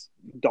bet it's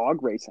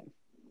dog racing.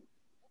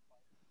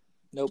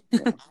 Nope.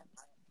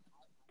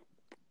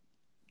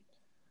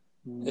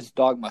 Mm. It's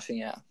dog mushing,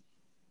 yeah.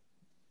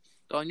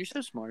 Don, you're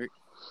so smart.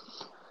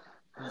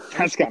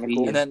 That's kind of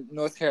cool. And then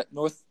North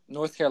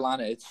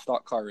Carolina, it's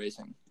stock car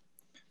racing.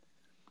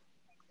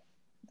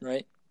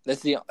 Right?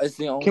 It's the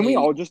only. Can we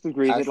all just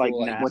agree that like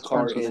actual, like, What's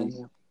NASCAR is?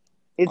 Pennsylvania?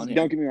 It's on here?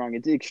 don't get me wrong,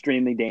 it's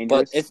extremely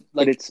dangerous,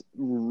 But it's it's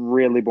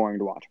really boring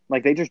to watch.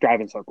 Like they just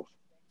drive in circles.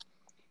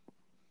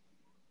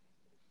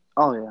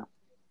 Oh yeah.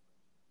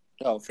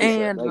 oh for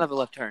sure. And Like, another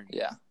left turn.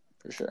 yeah,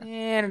 for sure.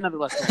 And another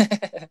left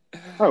turn.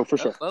 Oh, for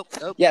sure. Oh.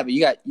 Yeah, but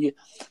you.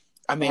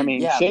 I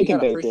mean, yeah, shake you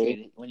and gotta bake, appreciate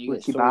baby. it when you get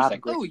Ricky stories Bobby.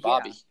 like Ricky Oh, yeah.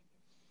 Bobby.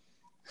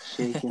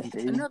 Shaking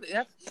baby.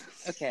 Another.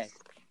 Okay.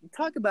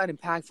 Talk about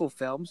impactful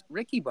films.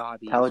 Ricky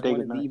Bobby is Talladega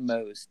one of the Nights.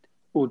 most.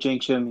 Oh,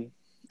 Jake Jimmy.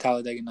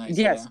 Talladega Nights.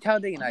 Yes, Yeah.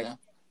 Talladega Nights.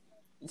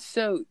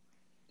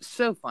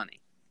 So funny.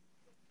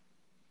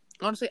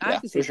 Honestly, I Yeah,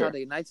 have to say for sure.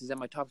 Talladega Nights is in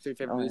my top 3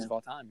 favorite Oh, movies yeah. of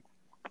all time.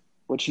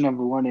 What's your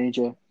number one,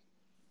 AJ?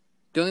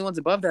 The only ones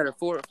above that are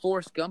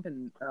Forrest Gump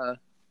and I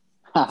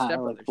Step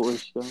like Brothers.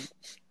 Forrest Gump.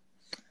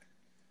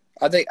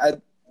 I think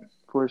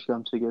Forrest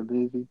Gump's a good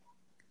movie.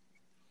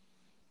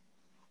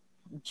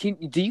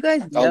 Do you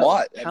guys a know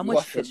lot. Have how you much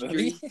watched the history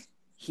movie?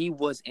 he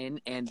was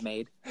in and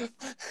made?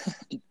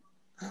 Do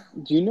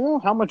you know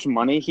how much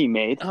money he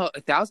made? Oh,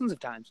 thousands of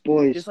times.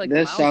 Boys, Just like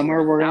this miles summer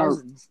away, we're gonna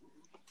thousands.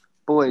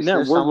 No, this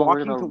we're summer we're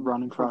walking gonna to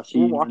run across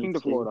we're the walking United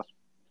to Florida.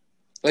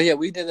 Oh yeah,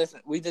 we did this.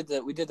 We did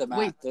the math.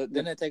 Wait.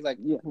 Didn't it take like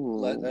Yeah,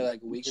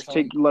 like a week or just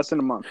something? take less than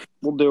a month.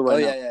 We'll do it Oh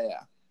right now. yeah.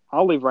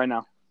 I'll leave right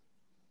now.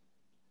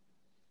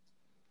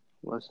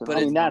 Listen, But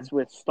I mean, that's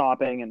with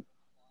stopping and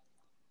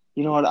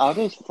you know what?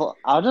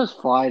 I'll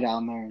just fly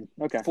down there. And,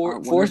 okay.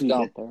 whenever Forrest you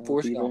Gump. get there, I'll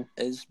Forrest be Gump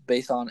is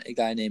based on a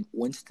guy named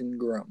Winston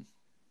Groom.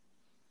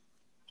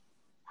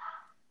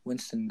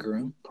 Winston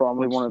Groom.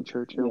 Probably one of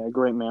Winston Churchill. Yeah,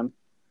 great man.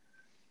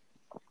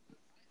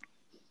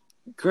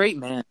 Great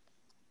man.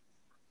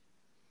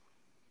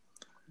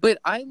 But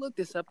I looked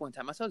this up one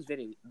time. I saw this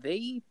video.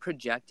 They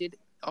projected.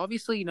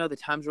 Obviously, you know the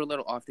times were a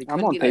little off. They I'm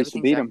couldn't on get pace to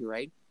everything beat exactly him.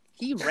 right.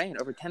 He ran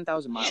over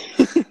 10,000 miles.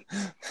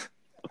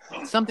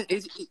 Something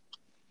is.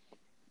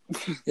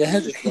 Yeah,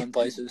 just run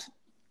places.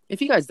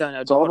 If you guys don't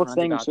know, It's all Dalton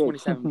about runs staying in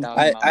about shape. 27,000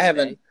 I miles a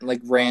haven't day.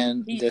 like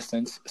ran He-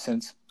 distance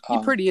since He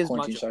pretty is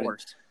quarantine much a started.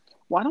 horse.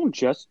 Well, I don't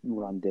just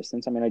run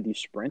distance. I mean, I do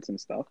sprints and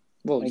stuff.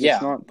 Well, Like, it's yeah,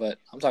 not- but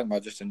I'm talking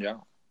about just in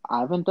general. I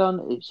haven't done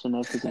a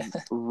significant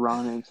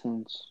running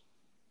since.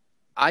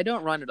 I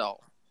don't run at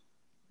all.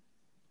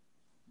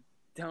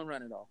 Don't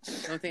run at all.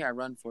 The only thing I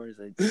run for is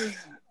like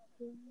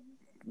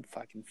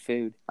fucking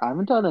food. I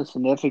haven't done a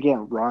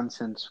significant run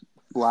since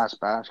last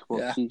basketball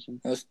Yeah.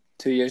 season. That was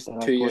 2 years. Yeah,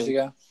 2 years played.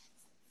 ago.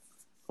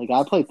 Like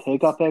I play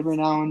pickup every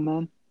now and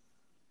then.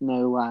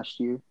 No, last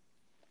year.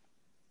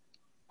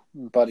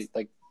 Buddy,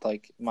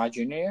 like my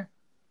junior year.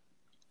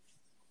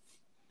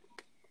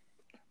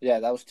 Yeah,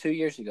 that was 2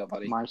 years ago,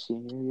 buddy. My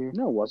senior year.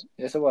 No, it wasn't.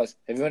 Yes, it was.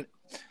 Everyone.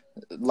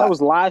 That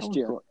was last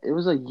year. It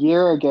was a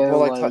year ago. Well,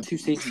 like like 2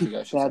 seasons ago.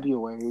 I should say.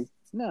 February.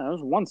 No, it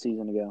was one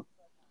season ago.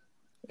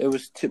 It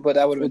was 2, but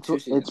that would have been 2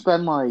 seasons. It's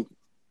been like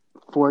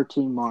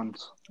 14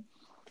 months.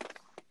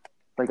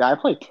 Like I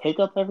play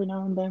pickup every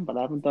now and then, but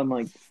I haven't done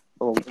like It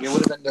would have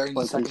been during the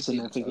like a second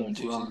season. So it would've significant been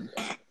 2 run.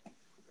 seasons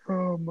ago.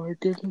 Oh my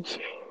goodness.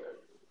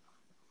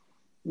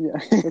 Yeah.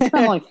 It's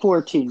been like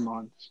 14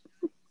 months.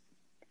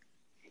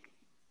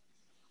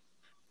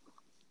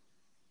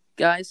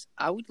 Guys,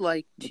 I would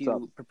like What's to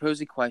up?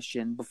 propose a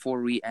question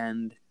before we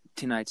end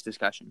tonight's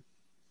discussion.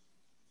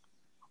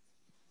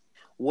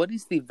 What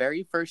is the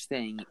very first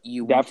thing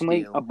you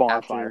Definitely want to do a bonfire.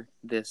 after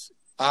this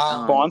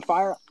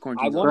Bonfire. I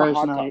quarantine? want a Thursday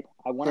hot night. tub.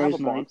 I want to have a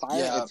Thursday night. bonfire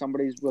Yeah. at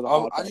somebody's with a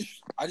Oh, hot tub.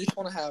 I just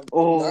want to have.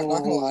 Oh, not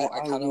gonna lie, I I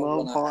kind of love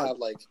want to hot. have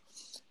like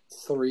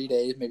 3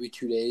 days, maybe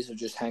 2 days of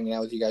just hanging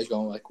out with you guys,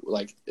 going or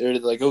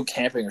like go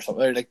camping or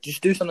something, or like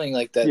just do something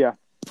like that. Yeah.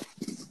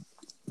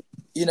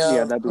 You know,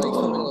 Yeah, that'd be like cool.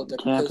 something a little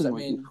different. Because Camping I would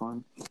be mean,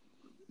 fun.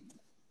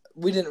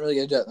 we didn't really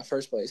get to do that in the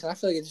first place, and I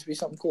feel like it'd just be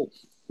something cool.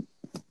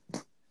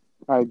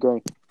 I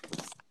agree.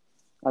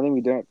 I think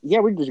we do it. Yeah,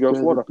 we can just go to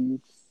Florida.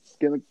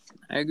 Get like,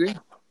 I agree.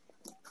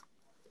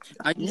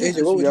 I Yeah,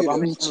 just, what would you do? I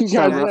mean, Two you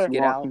guys guys there.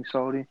 get out. Walking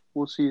Saudi.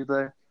 We'll see you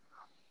there.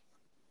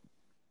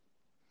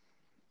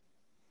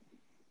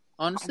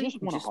 Honestly, I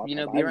just want a hot be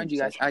tub. around you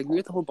guys. such a I agree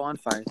with hot the whole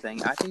bonfire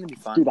thing. I think it'd be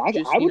fun. Dude, I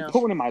Just, would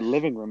put one in my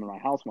living room in my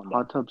house one day.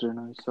 Hot tubs are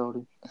nice,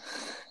 Saudi.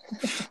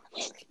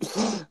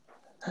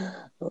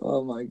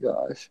 Oh my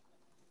gosh!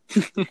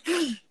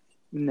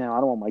 No, I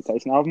don't want Mike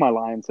Tyson. I have my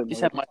lion sitting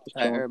just there.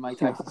 have Mike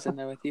Tyson sitting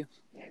there with you.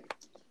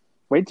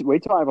 Wait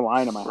till I have a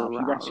lion in my house.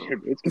 You guys,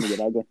 it's gonna get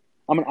ugly.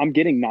 I'm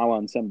getting Nala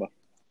and Simba.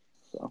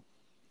 So.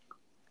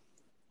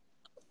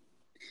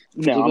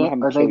 No,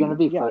 Are they gonna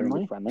be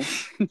they're friendly?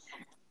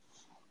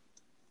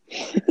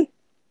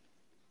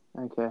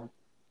 Okay.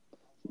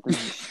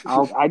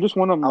 I just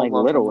want them I'll like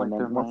love little, them and like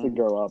then they're once they mine.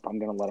 grow up, I'm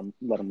gonna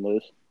let them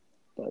loose.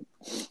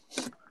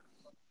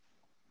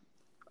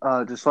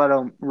 Just let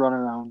them run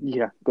around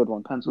Yeah, good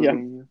one. Yeah,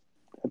 Pennsylvania.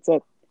 that's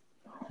it.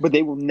 But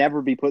they will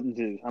never be put in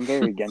zoos. I'm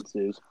very against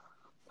zoos.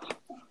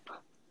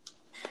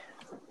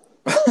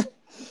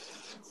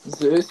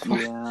 Zeus?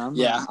 Yeah.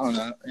 Yeah, I don't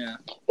know. Yeah.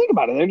 Think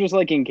about it. They're just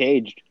like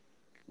encaged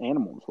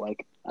animals.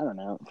 Like, I don't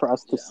know. For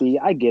us to Yeah. see,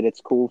 I get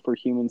it's cool for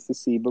humans to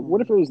see, but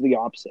what if it was the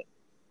opposite?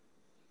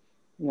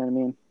 You know what I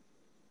mean?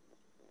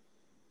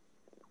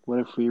 What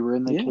if we were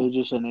in the Yeah.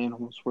 cages and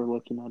animals were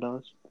looking at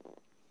us?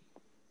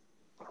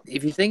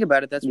 If you think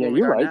about it, that's Yeah, where we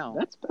you're are right. now.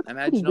 That's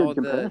Imagine pretty all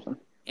good the comparison.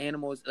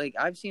 animals like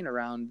I've seen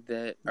around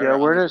that. Yeah,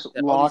 we're just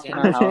all locked these in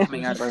our animals house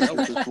coming and out of Spencer's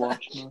nowhere. just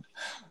watching us.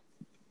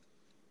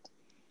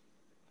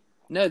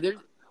 No, there's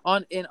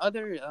in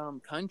other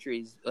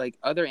countries, like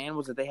other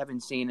animals that they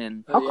haven't seen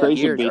in How yeah.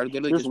 crazy years would it are be?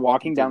 literally You're just just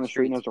walking down the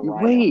street and streets.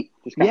 there's a rhino. Wait,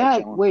 Just kinda yeah,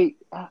 chilling. wait.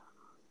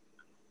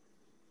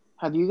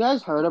 Have you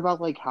guys heard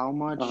about like how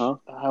much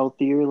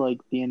healthier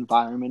like the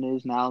environment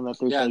is now that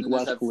there's Yeah, like and then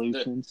less there's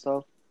pollution and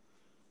stuff?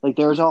 Like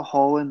there's a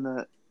hole in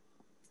the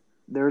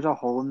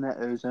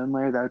ozone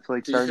layer that's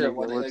like Did you see starting that to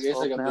one? heal Like, it's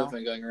itself like a now.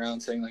 movement going around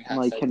saying like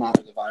Like, hashtag cannot-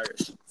 for the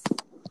virus.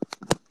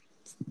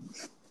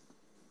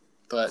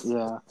 But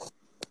Yeah,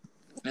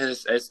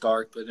 it's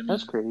dark, but I mean,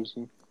 that's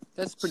crazy.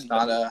 That's pretty.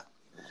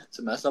 it's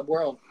a messed up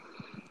world.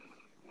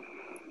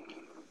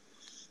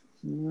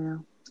 Yeah.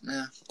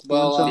 Yeah.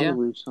 Well, Well, yeah.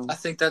 I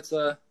think it's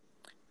a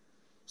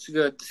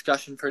good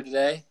discussion for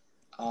today.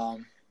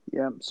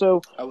 Yeah.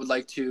 So, I would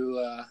like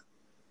to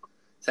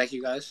thank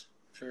you guys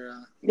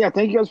for. yeah,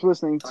 thank you guys for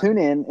listening. Talking. Tune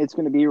in. It's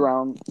going to be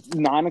around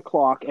 9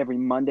 o'clock every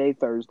Monday,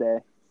 Thursday.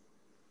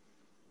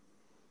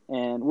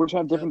 And we're just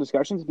going to have different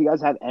discussions. If you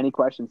guys have any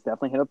questions,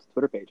 definitely hit up the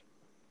Twitter page.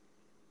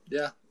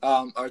 Yeah.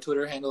 Our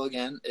Twitter handle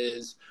again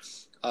is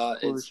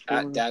it's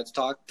at Dad's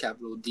Talk,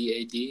 capital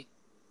DAD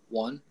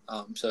 1.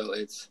 So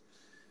it's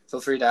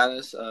feel free to add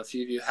us. A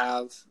few of you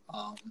have.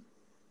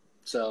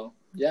 So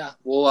yeah,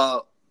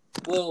 we'll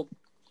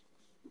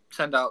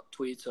send out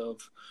tweets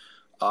of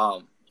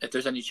if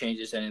there's any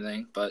changes,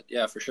 anything. But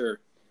yeah, for sure.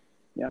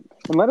 Yeah,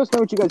 and let us know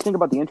what you guys think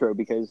about the intro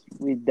because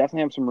we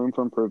definitely have some room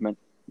for improvement.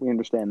 We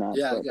understand that.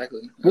 Yeah, but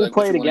exactly. We'll Like,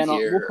 play what it you wanna again.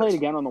 hear We'll play it or-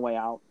 again on the way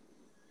out,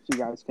 so you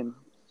guys can.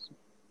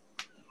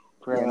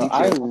 Bro, Yeah, me too. I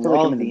I feel like I'm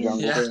love in the the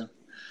jungle. intro.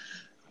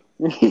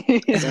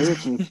 Yeah. That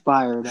gets me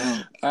fired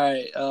up. All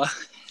right.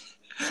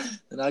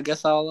 And I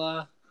guess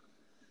I'll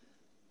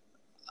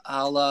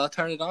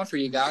turn it on for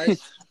you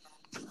guys.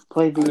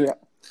 Play the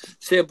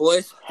See ya,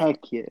 boys. heck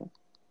yeah.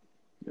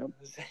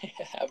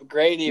 Have a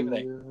great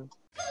evening.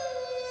 Yeah.